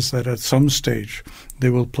danger is that at some stage, they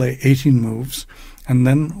will play 18 moves, and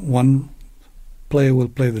then one player will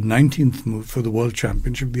play the 19th move for the World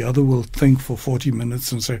Championship. The other will think for 40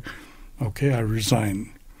 minutes and say, okay, I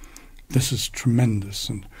resign. This is tremendous.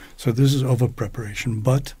 And so this is over-preparation.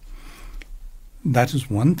 But that is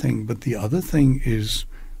one thing. But the other thing is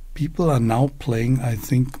people are now playing, I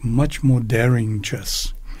think, much more daring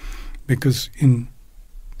chess. Because in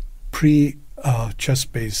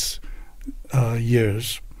pre-Chessbase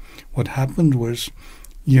years, what happened was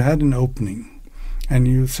you had an opening and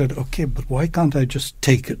you said, okay, but why can't I just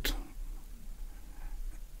take it?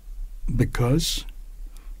 Because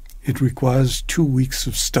it requires 2 weeks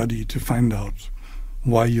of study to find out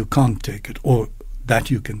why you can't take it or that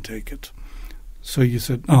you can take it. So you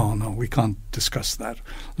said, oh, no, we can't discuss that.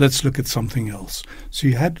 Let's look at something else. So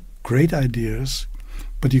you had great ideas,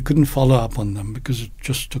 but you couldn't follow up on them because it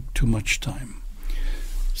just took too much time.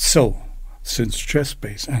 So since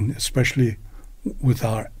Chessbase, and especially with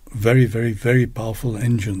our very, very, very powerful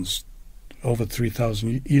engines, over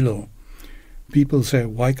 3,000 ELO, people say,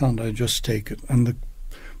 why can't I just take it? And the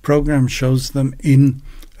program shows them in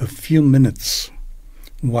a few minutes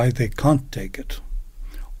why they can't take it.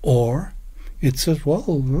 Or it says,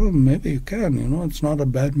 well, maybe you can, you know, it's not a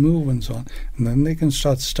bad move and so on. And then they can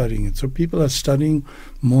start studying it. So people are studying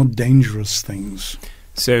more dangerous things.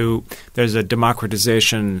 So there's a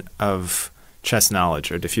democratization of chess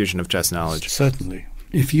knowledge or diffusion of chess knowledge. Certainly.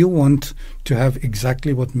 If you want to have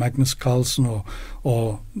exactly what Magnus Carlsen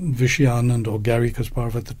or Viswanathan Anand or Garry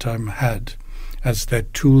Kasparov at the time had as their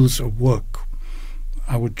tools of work,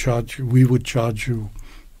 we would charge you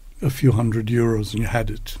a few €100 and you had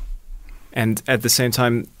it. And at the same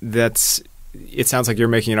time, it sounds like you're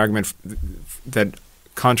making an argument that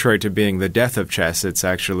contrary to being the death of chess, it's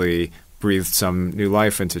actually breathed some new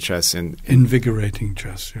life into chess. Invigorating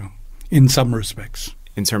chess, yeah, in some respects.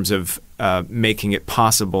 In terms of making it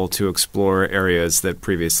possible to explore areas that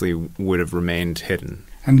previously would have remained hidden.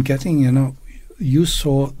 And getting, you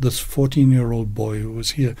saw this 14-year-old boy who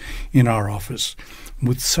was here in our office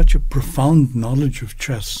with such a profound knowledge of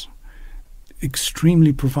chess.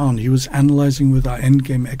 Extremely profound. He was analyzing with our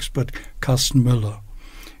endgame expert, Carsten Müller.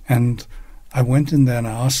 And I went in there and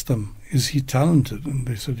I asked them, is he talented? And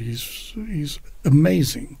they said, he's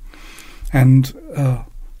amazing. And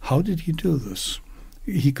how did he do this?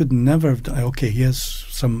 He could never have done. Okay, he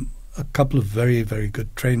has a couple of very, very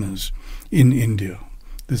good trainers in India.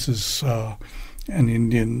 This is an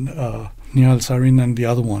Indian, Nihal Sarin, and the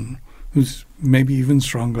other one, who's maybe even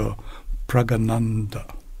stronger,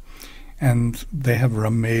 Pragananda. And they have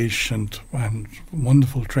Ramesh and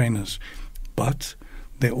wonderful trainers. But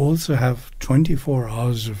they also have 24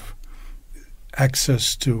 hours of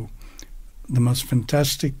access to the most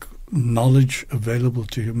fantastic knowledge available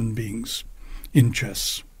to human beings in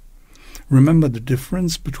chess. Remember, the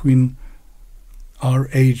difference between our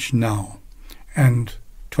age now and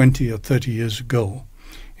 20 or 30 years ago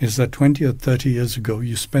is that 20 or 30 years ago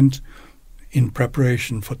you spent, in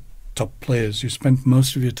preparation for top players, you spent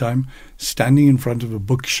most of your time standing in front of a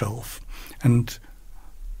bookshelf and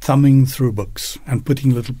thumbing through books and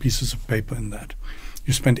putting little pieces of paper in that.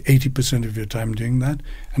 You spent 80% of your time doing that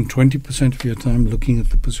and 20% of your time looking at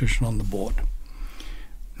the position on the board.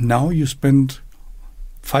 Now you spend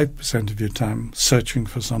 5% of your time searching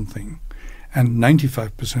for something and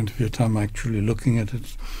 95% of your time actually looking at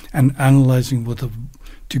it and analyzing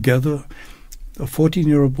together. A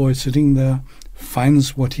 14-year-old boy sitting there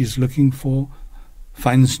finds what he's looking for,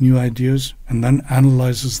 finds new ideas, and then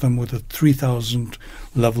analyzes them with a 3,000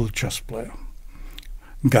 level chess player,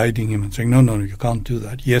 guiding him and saying, no, you can't do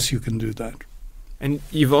that. Yes, you can do that. And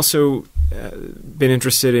you've also been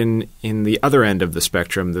interested in the other end of the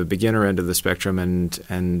spectrum, the beginner end of the spectrum,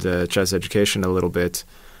 and chess education a little bit.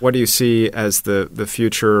 What do you see as the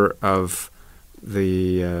future of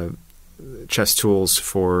the chess tools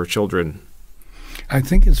for children? I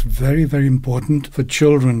think it's very, very important for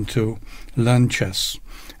children to learn chess.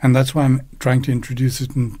 And that's why I'm trying to introduce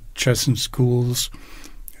it in chess in schools,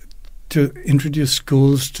 to introduce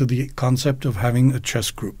schools to the concept of having a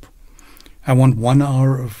chess group. I want 1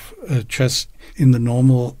 hour of chess in the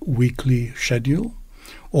normal weekly schedule,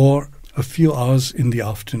 or a few hours in the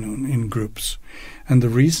afternoon in groups. And the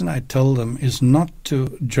reason I tell them is not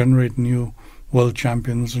to generate new world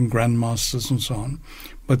champions and grandmasters and so on,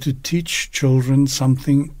 but to teach children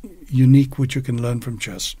something unique which you can learn from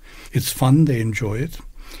chess. It's fun, they enjoy it,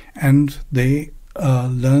 and they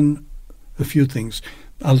learn a few things.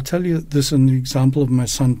 I'll tell you this in the example of my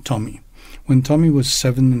son Tommy. When Tommy was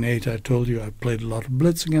 7 and 8, I told you I played a lot of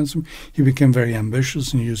blitz against him. He became very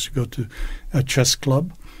ambitious and he used to go to a chess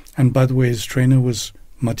club. And by the way, his trainer was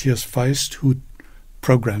Matthias Feist, who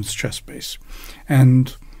programs Chessbase.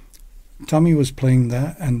 And Tommy was playing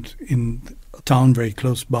there and in a town very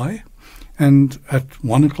close by. And at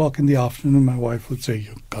 1 o'clock in the afternoon, my wife would say,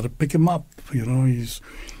 "You've got to pick him up. You know,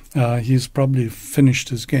 he's probably finished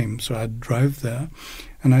his game." So I'd drive there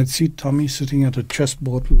and I'd see Tommy sitting at a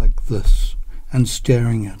chessboard like this and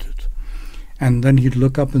staring at it. And then he'd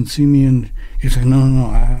look up and see me and he'd say,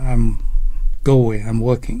 "No, go away, I'm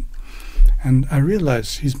working." And I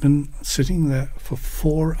realized he's been sitting there for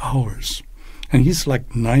 4 hours. And he's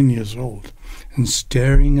like 9 years old and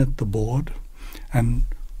staring at the board and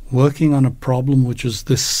working on a problem which is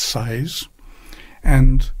this size.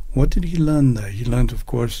 And what did he learn there? He learned, of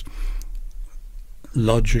course,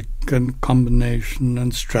 logic and combination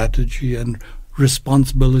and strategy and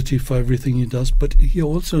responsibility for everything he does. But he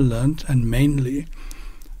also learned, and mainly,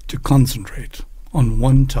 to concentrate on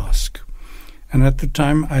one task. And at the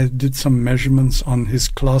time, I did some measurements on his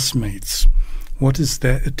classmates. What is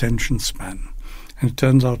their attention span? And it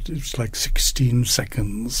turns out it's like 16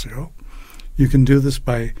 seconds. You can do this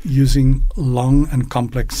by using long and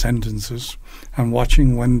complex sentences and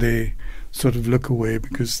watching when they sort of look away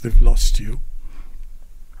because they've lost you.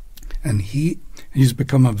 And he's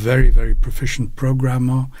become a very, very proficient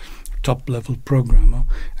programmer, top-level programmer.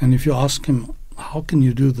 And if you ask him, how can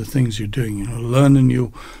you do the things you're doing? Learn a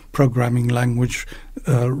new programming language,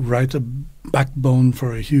 write a backbone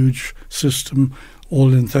for a huge system,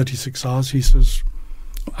 all in 36 hours. He says,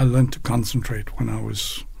 I learned to concentrate when I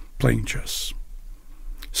was playing chess.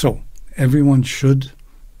 So everyone should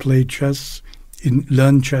play chess,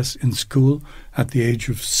 learn chess in school at the age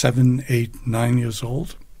of 7, 8, 9 years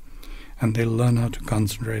old, and they'll learn how to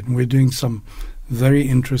concentrate. And we're doing some very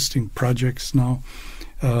interesting projects now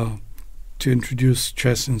to introduce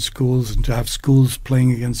chess in schools and to have schools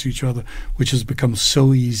playing against each other, which has become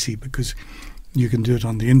so easy because you can do it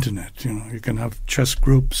on the internet. You can have chess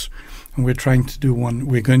groups, and we're going to do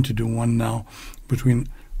one now between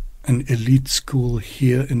an elite school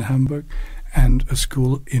here in Hamburg and a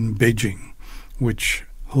school in Beijing, which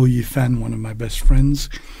Ho Yifan, one of my best friends,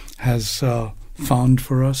 has found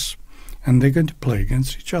for us. And they're going to play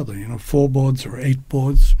against each other, 4 boards or 8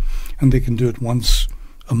 boards, and they can do it once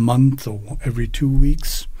a month or every 2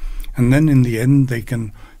 weeks. And then in the end, they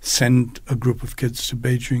can send a group of kids to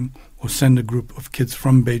Beijing or send a group of kids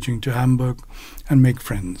from Beijing to Hamburg and make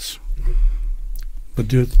friends. But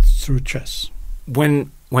do it through chess.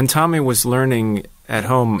 When Tommy was learning at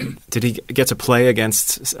home, did he get to play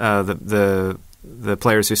against the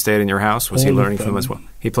players who stayed in your house? Was he learning from them as well?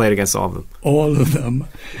 He played against all of them? All of them.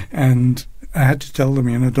 And I had to tell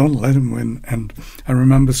them, don't let him win. And I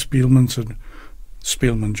remember John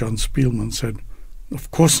Spielman said, of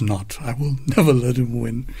course not. I will never let him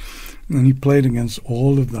win. And he played against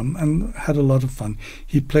all of them and had a lot of fun.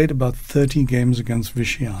 He played about 30 games against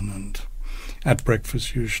Viswanathan Anand at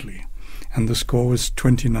breakfast usually. And the score was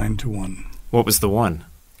 29-1. What was the one?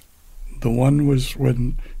 The one was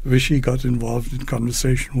when Vishy got involved in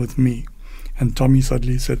conversation with me, and Tommy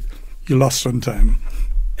suddenly said, "You lost on time."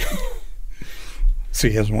 So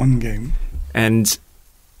he has one game. And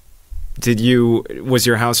was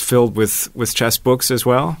your house filled with chess books as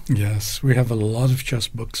well? Yes, we have a lot of chess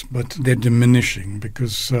books, but they're diminishing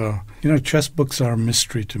because, chess books are a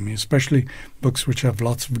mystery to me, especially books which have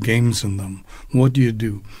lots of games in them. What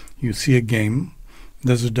do? You see a game,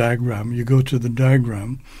 there's a diagram, you go to the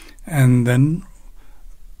diagram, and then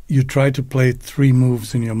you try to play 3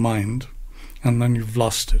 moves in your mind, and then you've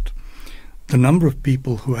lost it. The number of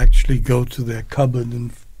people who actually go to their cupboard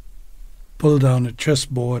and pull down a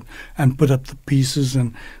chessboard and put up the pieces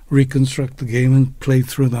and reconstruct the game and play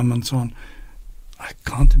through them and so on, I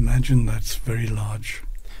can't imagine that's very large.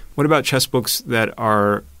 What about chess books that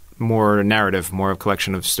are more narrative, more a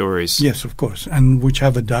collection of stories? Yes, of course, and which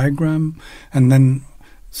have a diagram, and then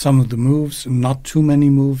some of the moves, and not too many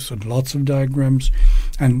moves, and lots of diagrams,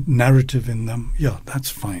 and narrative in them. Yeah, that's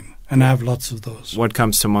fine. And I have lots of those. What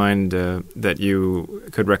comes to mind that you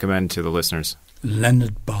could recommend to the listeners?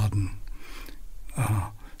 Leonard Barden,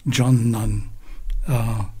 John Nunn,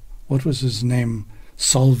 what was his name?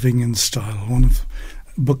 Solving in Style, one of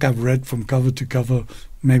book I've read from cover to cover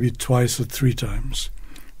maybe twice or three times.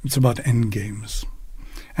 It's about endgames.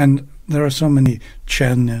 And there are so many.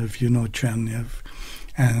 Chernev, you know Chernev,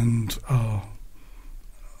 and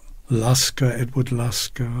Lasker, Edward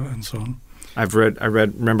Lasker, and so on.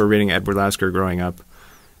 Remember reading Edward Lasker growing up.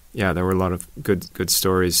 Yeah, there were a lot of good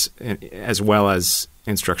stories, as well as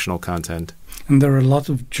instructional content. And there are a lot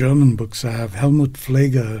of German books I have. Helmut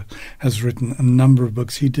Pfleger has written a number of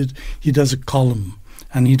books. He does a column,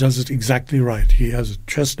 and he does it exactly right. He has a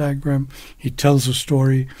chess diagram, he tells a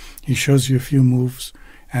story, he shows you a few moves,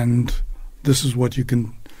 and this is what you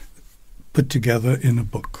can put together in a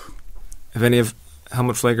book. Have any of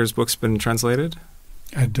Helmut Pfleger's books been translated?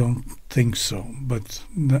 I don't think so, but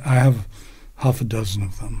I have half a dozen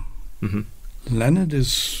of them. Mm-hmm. Leonard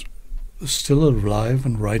is still alive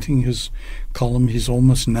and writing his column. He's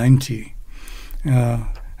almost 90, and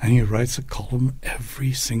he writes a column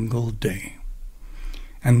every single day.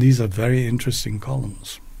 And these are very interesting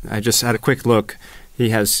columns. I just had a quick look. He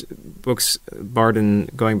has books, Barden,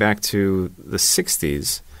 going back to the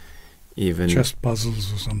 60s, even. Chess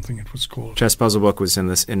Puzzles or something it was called. Chess Puzzle book was in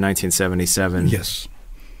 1977. Yes.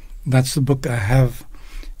 That's the book I have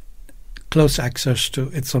close access to.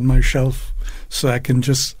 It's on my shelf, so I can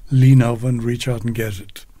just lean over and reach out and get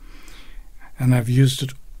it. And I've used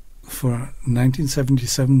it for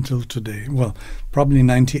 1977 till today. Well, probably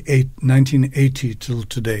 1980 till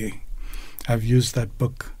today. I've used that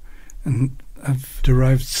book, and I've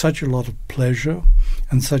derived such a lot of pleasure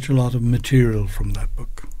and such a lot of material from that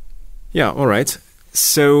book. Yeah, all right.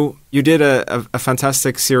 So you did a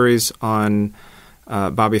fantastic series on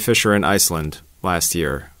Bobby Fischer in Iceland last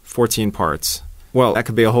year, 14 parts. Well, that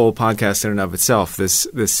could be a whole podcast in and of itself, this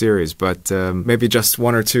series, but maybe just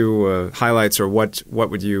one or two highlights, or what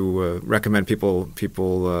would you recommend people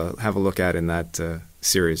have a look at in that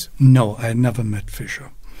series? No, I never met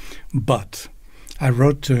Fischer, but I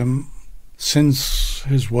wrote to him since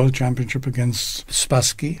his World Championship against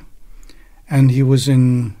Spassky, and he was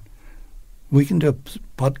in... We can do a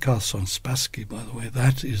podcast on Spassky, by the way.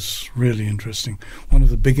 That is really interesting. One of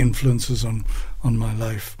the big influences on my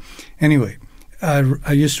life. Anyway,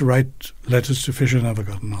 I used to write letters to Fischer, never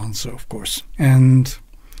got an answer, of course. And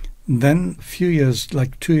then a few years,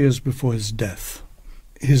 like 2 years before his death,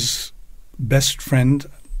 his best friend,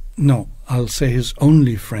 no, I'll say his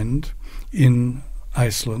only friend in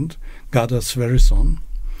Iceland, Garda Sverrisson,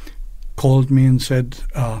 called me and said,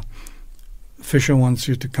 Fischer wants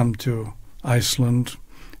you to come to Iceland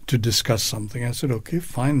to discuss something. I said, okay,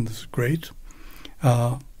 fine, this is great.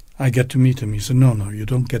 I get to meet him. He said, no, you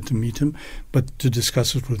don't get to meet him, but to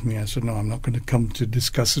discuss it with me. I said, no, I'm not going to come to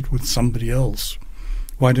discuss it with somebody else.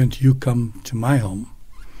 Why don't you come to my home?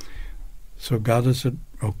 So Garda said,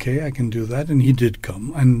 okay, I can do that. And he did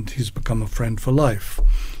come, and he's become a friend for life.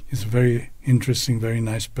 He's a very interesting, very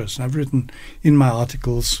nice person. I've written in my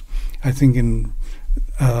articles, I think in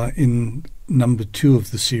number 2 of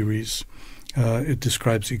the series, it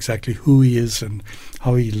describes exactly who he is and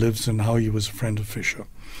how he lives and how he was a friend of Fischer.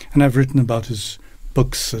 And I've written about his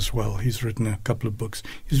books as well. He's written a couple of books.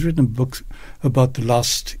 He's written a book about the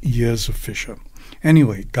last years of Fischer.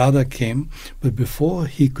 Anyway, Garda came, but before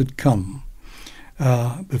he could come,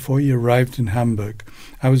 before he arrived in Hamburg,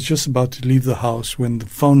 I was just about to leave the house when the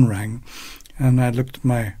phone rang, and I looked at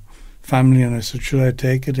my family and I said, should I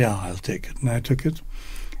take it? Yeah, I'll take it. And I took it,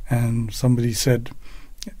 and somebody said,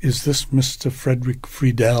 is this Mr. Frederic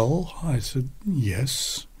Friedel? I said,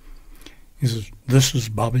 yes. He said, this is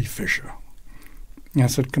Bobby Fischer. And I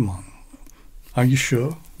said, come on, are you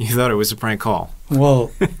sure? You thought it was a prank call.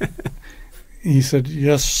 Well, he said,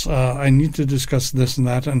 yes, I need to discuss this and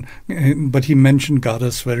that. But he mentioned Garda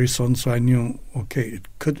Sverrisson, so I knew, okay,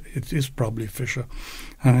 it is probably Fischer.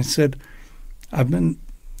 And I said, I've been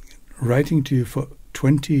writing to you for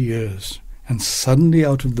 20 years, and suddenly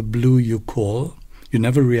out of the blue you call. You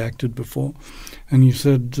never reacted before. And you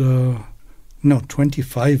said, no,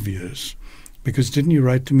 25 years. Because didn't you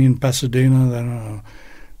write to me in Pasadena?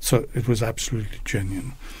 So it was absolutely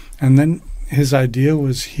genuine. And then his idea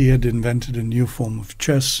was he had invented a new form of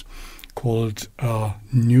chess called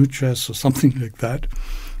new chess or something like that,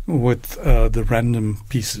 with the random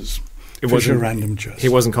pieces. Fischer random chess. He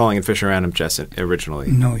wasn't calling it Fischer random chess originally.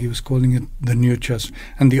 No, he was calling it the new chess.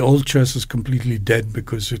 And the old chess is completely dead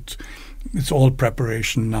because it's all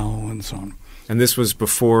preparation now and so on. And this was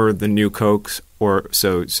before the new Cokes, or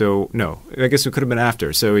so no, I guess it could have been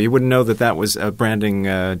after. So you wouldn't know that was a branding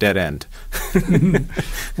dead end.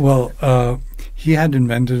 Well, he had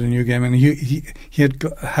invented a new game, and he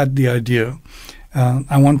had the idea,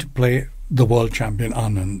 I want to play the world champion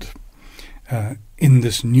Anand in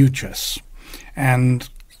this new chess. And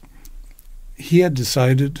he had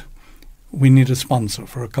decided we need a sponsor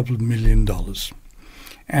for $2 million.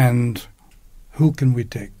 And who can we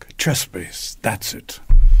take? Chessbase, that's it.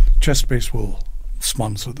 Chessbase will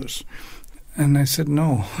sponsor this. And I said,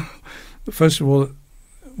 no. First of all,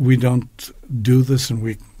 we don't do this and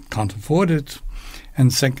we can't afford it.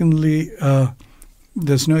 And secondly,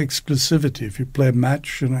 there's no exclusivity. If you play a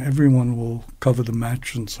match, everyone will cover the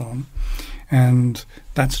match and so on. And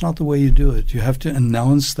that's not the way you do it. You have to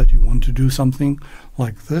announce that you want to do something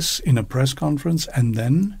like this in a press conference, and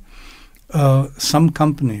then some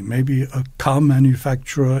company, maybe a car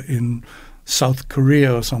manufacturer in South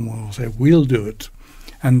Korea or someone will say, we'll do it.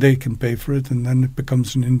 And they can pay for it, and then it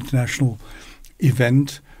becomes an international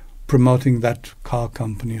event promoting that car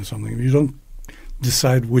company or something. You don't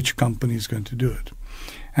decide which company is going to do it.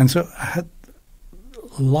 And so I had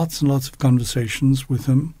lots and lots of conversations with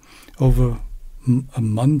him over a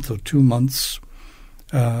month or 2 months,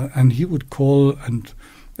 and he would call, and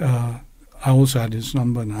I also had his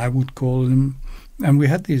number, and I would call him, and we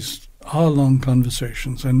had these hour-long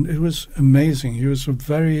conversations, and it was amazing. He was a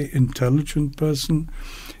very intelligent person.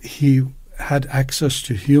 He had access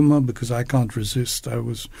to humor because I can't resist. I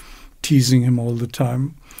was teasing him all the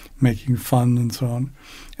time, making fun and so on.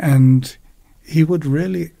 And he would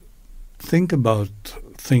really think about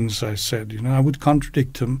things I said. I would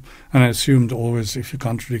contradict him, and I assumed always if you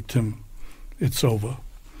contradict him, it's over.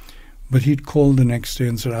 But he'd call the next day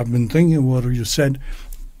and said, I've been thinking of what you said.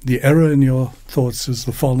 The error in your thoughts is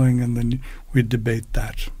the following, and then we'd debate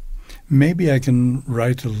that. Maybe I can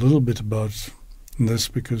write a little bit about this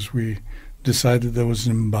because we decided there was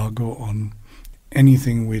an embargo on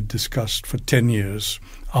anything we'd discussed for 10 years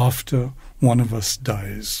after one of us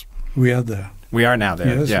dies. We are there. We are now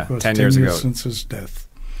there, yes, yeah, of course, 10 years ago. Since his death.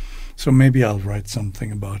 So maybe I'll write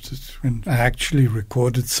something about it. And I actually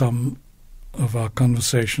recorded some of our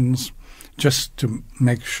conversations just to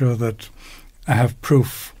make sure that I have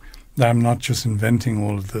proof that I'm not just inventing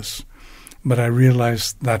all of this. But I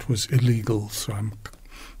realized that was illegal, so I'm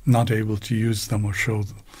not able to use them or show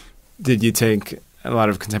them. Did you take a lot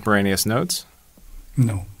of contemporaneous notes?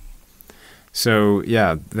 No. So,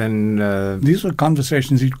 yeah, then... These were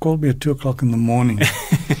conversations. He'd call me at 2 o'clock in the morning.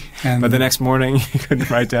 But the next morning, you couldn't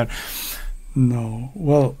write down? No.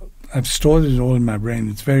 Well, I've stored it all in my brain.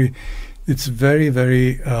 It's very,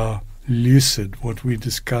 very lucid, what we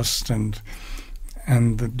discussed and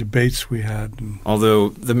the debates we had. Although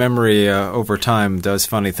the memory over time does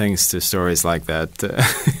funny things to stories like that.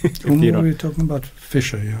 Whom were we talking about?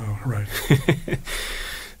 Fisher, yeah, right.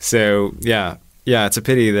 So, yeah, it's a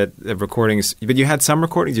pity that the recordings... But you had some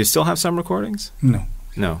recordings? You still have some recordings? No.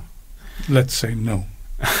 No. Let's say no.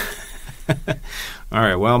 All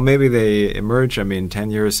right. Well, maybe they emerge.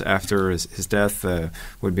 10 years after his death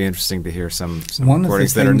would be interesting to hear some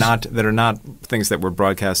recordings that are not things that were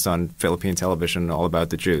broadcast on Philippine television all about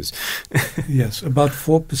the Jews. Yes, about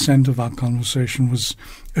 4% of our conversation was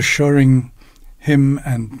assuring him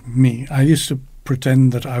and me. I used to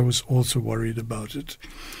pretend that I was also worried about it.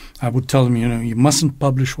 I would tell him, you mustn't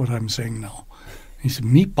publish what I'm saying now. He said,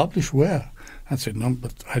 me publish where? I said, no,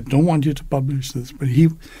 but I don't want you to publish this. But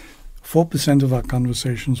 4% of our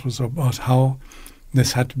conversations was about how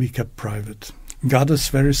this had to be kept private. Garry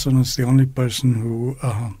Kasparov is the only person who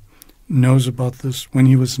knows about this. When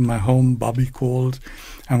he was in my home, Bobby called,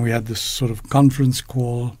 and we had this sort of conference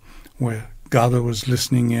call where Garry was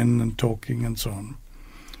listening in and talking and so on.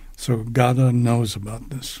 So Garry knows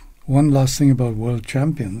about this. One last thing about world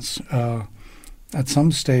champions. At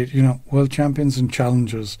some stage, world champions and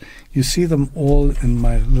challengers, you see them all in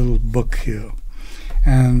my little book here.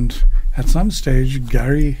 And at some stage,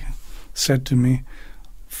 Garry said to me,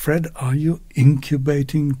 Fred, are you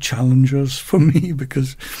incubating challengers for me?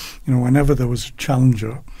 Because, whenever there was a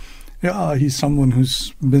challenger, he's someone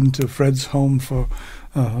who's been to Fred's home for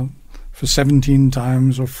 17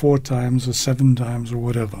 times or 4 times or 7 times or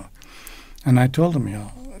whatever. And I told him,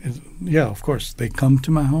 yeah, of course, they come to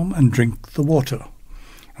my home and drink the water.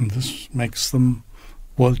 And this makes them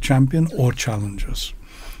world champion or challengers.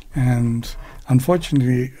 And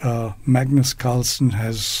unfortunately, Magnus Carlsen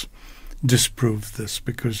has disproved this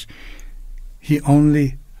because he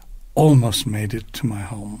only almost made it to my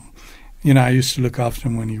home. I used to look after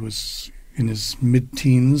him when he was in his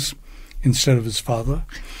mid-teens instead of his father,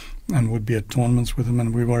 and would be at tournaments with him.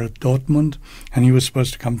 And we were at Dortmund, and he was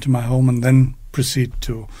supposed to come to my home and then proceed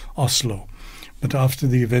to Oslo. But after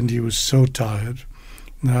the event, he was so tired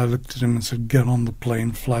that I looked at him and said, get on the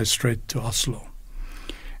plane, fly straight to Oslo.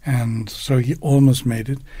 And so he almost made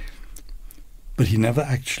it, but he never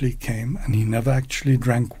actually came, and he never actually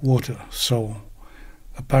drank water. So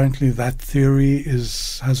apparently that theory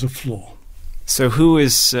has a flaw. So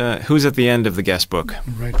who's at the end of the guest book?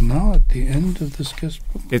 Right now, at the end of this guest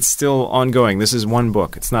book? It's still ongoing. This is one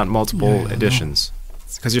book. It's not multiple editions.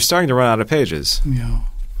 Because you're starting to run out of pages. Yeah.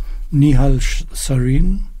 Nihal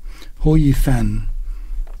Sarin, Ho Yi Fan.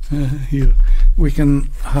 Here. We can,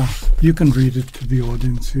 you can read it to the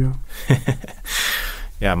audience here.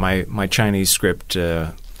 Yeah, my Chinese script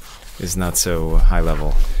is not so high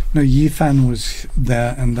level. No, Yi Fan was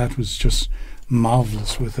there, and that was just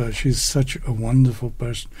marvelous with her. She's such a wonderful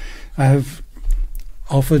person. I have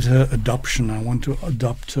offered her adoption. I want to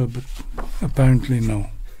adopt her, but apparently no.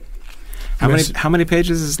 How many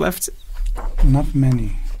pages is left? Not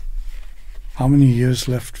many. How many years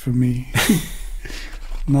left for me?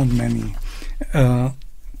 Not many.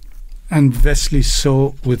 And Wesley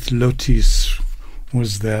So with Lotis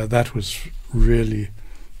was there. That was really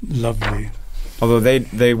lovely. Although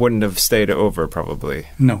they wouldn't have stayed over, probably.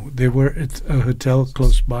 No, they were at a hotel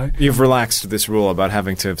close by. You've relaxed this rule about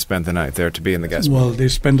having to have spent the night there to be in the guest book. Well, they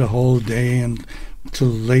spent a whole day until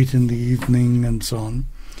late in the evening and so on.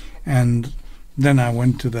 And then I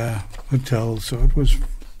went to the hotel, so it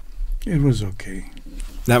was okay.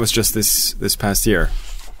 That was just this past year.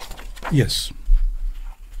 Yes.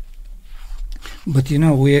 But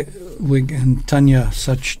we and Tanya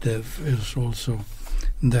Sachdev is also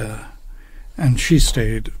there. And she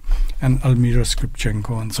stayed, and Almira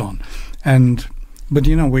Skripchenko and so on. But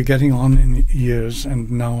we're getting on in years,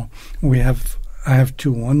 and now I have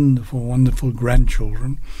two wonderful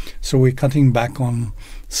grandchildren. So we're cutting back on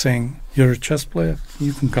saying, you're a chess player,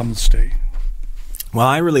 you can come and stay. What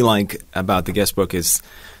I really like about the guest book is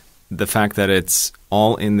the fact that it's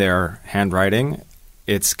all in their handwriting.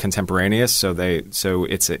 It's contemporaneous, so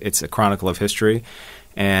it's a chronicle of history,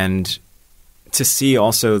 and to see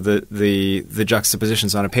also the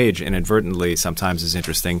juxtapositions on a page inadvertently sometimes is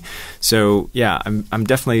interesting. So yeah, I'm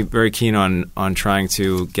definitely very keen on trying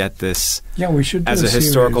to get this we should as a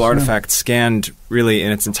historical artifact scanned really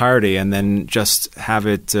in its entirety, and then just have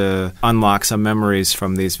it unlock some memories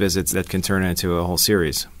from these visits that can turn into a whole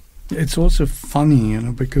series. It's also funny,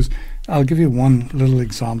 because I'll give you one little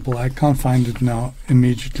example. I can't find it now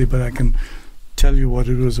immediately, but I can tell you what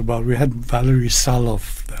it was about. We had Valery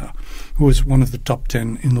Salov there, who was one of the top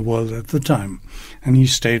 10 in the world at the time. And he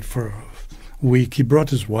stayed for a week. He brought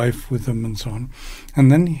his wife with him and so on. And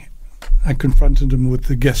then I confronted him with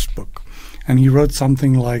the guest book. And he wrote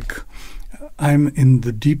something like, I'm in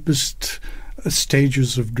the deepest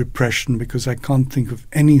stages of depression because I can't think of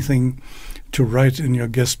anything to write in your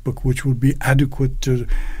guest book which would be adequate to,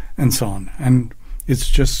 and so on. And it's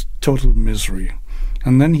just total misery.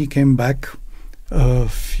 And then he came back a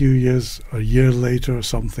year later or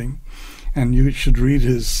something, and you should read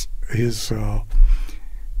his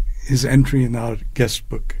entry in our guest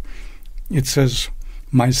book. It says,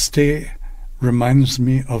 my stay reminds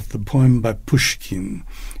me of the poem by Pushkin,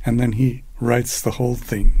 and then he writes the whole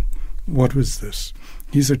thing. What was this?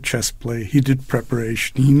 He's a chess player. He did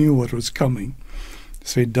preparation. He knew what was coming.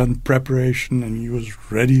 So he'd done preparation, and he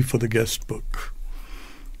was ready for the guest book.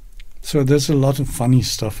 So there's a lot of funny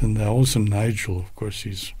stuff in there. Also Nigel, of course,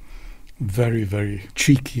 he's very, very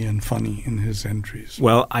cheeky and funny in his entries.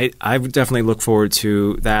 Well, I would definitely look forward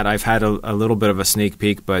to that. I've had a little bit of a sneak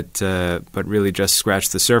peek, but really just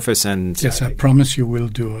scratched the surface. And yes, I promise you will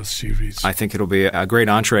do a series. I think it'll be a great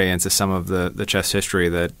entree into some of the chess history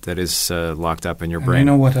that is locked up in your brain. You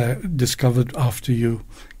know what I discovered after you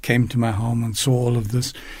came to my home and saw all of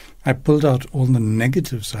this? I pulled out all the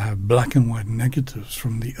negatives. I have black and white negatives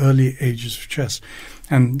from the early ages of chess.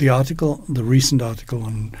 And the recent article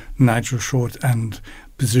on Nigel Short and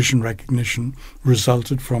position recognition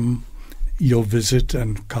resulted from your visit,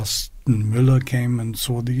 and Carsten Müller came and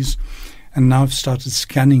saw these. And now I've started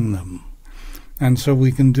scanning them. And so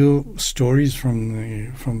we can do stories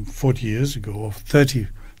from 40 years ago or 30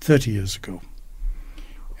 years ago.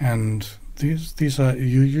 And these are,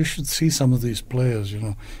 you should see some of these players,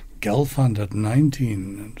 Gelfand at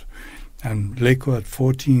 19 and Leko at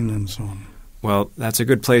 14 and so on. Well, that's a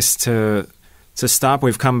good place to stop.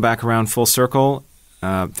 We've come back around full circle.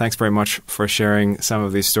 Thanks very much for sharing some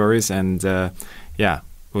of these stories. And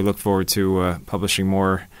we look forward to publishing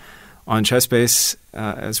more on Chessbase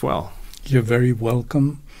as well. You're very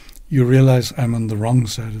welcome. You realize I'm on the wrong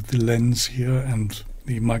side of the lens here and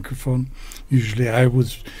the microphone. Usually I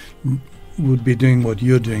would be doing what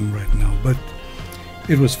you're doing right now, but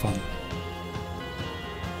it was fun.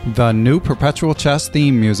 The new Perpetual Chess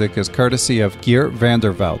theme music is courtesy of Geert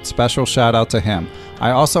Vanderveld. Special shout out to him.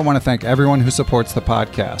 I also want to thank everyone who supports the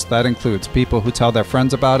podcast. That includes people who tell their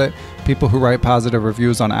friends about it, people who write positive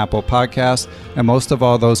reviews on Apple Podcasts, and most of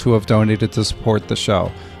all, those who have donated to support the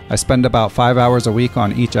show. I spend about 5 hours a week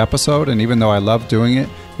on each episode, and even though I love doing it,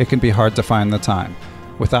 it can be hard to find the time.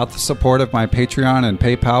 Without the support of my Patreon and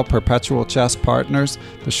PayPal Perpetual Chess partners,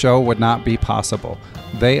 the show would not be possible.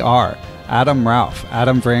 They are Adam Ralph,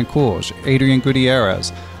 Adam Vrancoulge, Adrian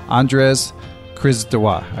Gutierrez, Andres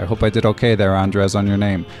Krizdewa, I hope I did okay there, Andres, on your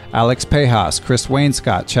name, Alex Pejas, Chris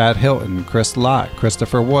Wainscott, Chad Hilton, Chris Lott,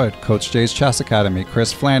 Christopher Wood, Coach J's Chess Academy,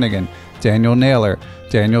 Chris Flanagan, Daniel Naylor,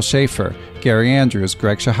 Daniel Schaefer, Gary Andrews,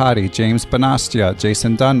 Greg Shahadi, James Bonastia,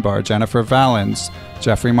 Jason Dunbar, Jennifer Valens,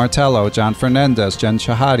 Jeffrey Martello, John Fernandez, Jen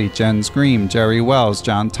Shahadi, Jen Scream, Jerry Wells,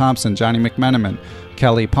 John Thompson, Johnny McMenamin,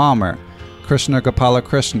 Kelly Palmer, Krishna Gopala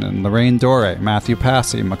Krishnan, Lorraine Dore, Matthew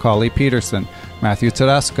Passy, Macauley Peterson, Matthew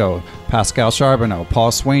Tedesco, Pascal Charbonneau,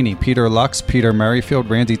 Paul Sweeney, Peter Lux, Peter Merrifield,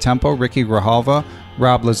 Randy Tempo, Ricky Grahalva,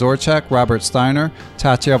 Rob Lazorchek, Robert Steiner,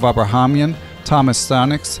 Tatyev Abrahamian, Thomas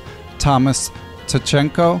Stanix, Thomas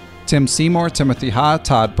Tachenko, Tim Seymour, Timothy Ha,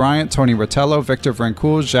 Todd Bryant, Tony Rotello, Victor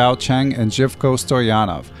Vrancoul, Zhao Cheng, and Zhivko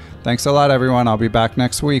Stoyanov. Thanks a lot, everyone. I'll be back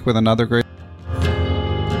next week with another great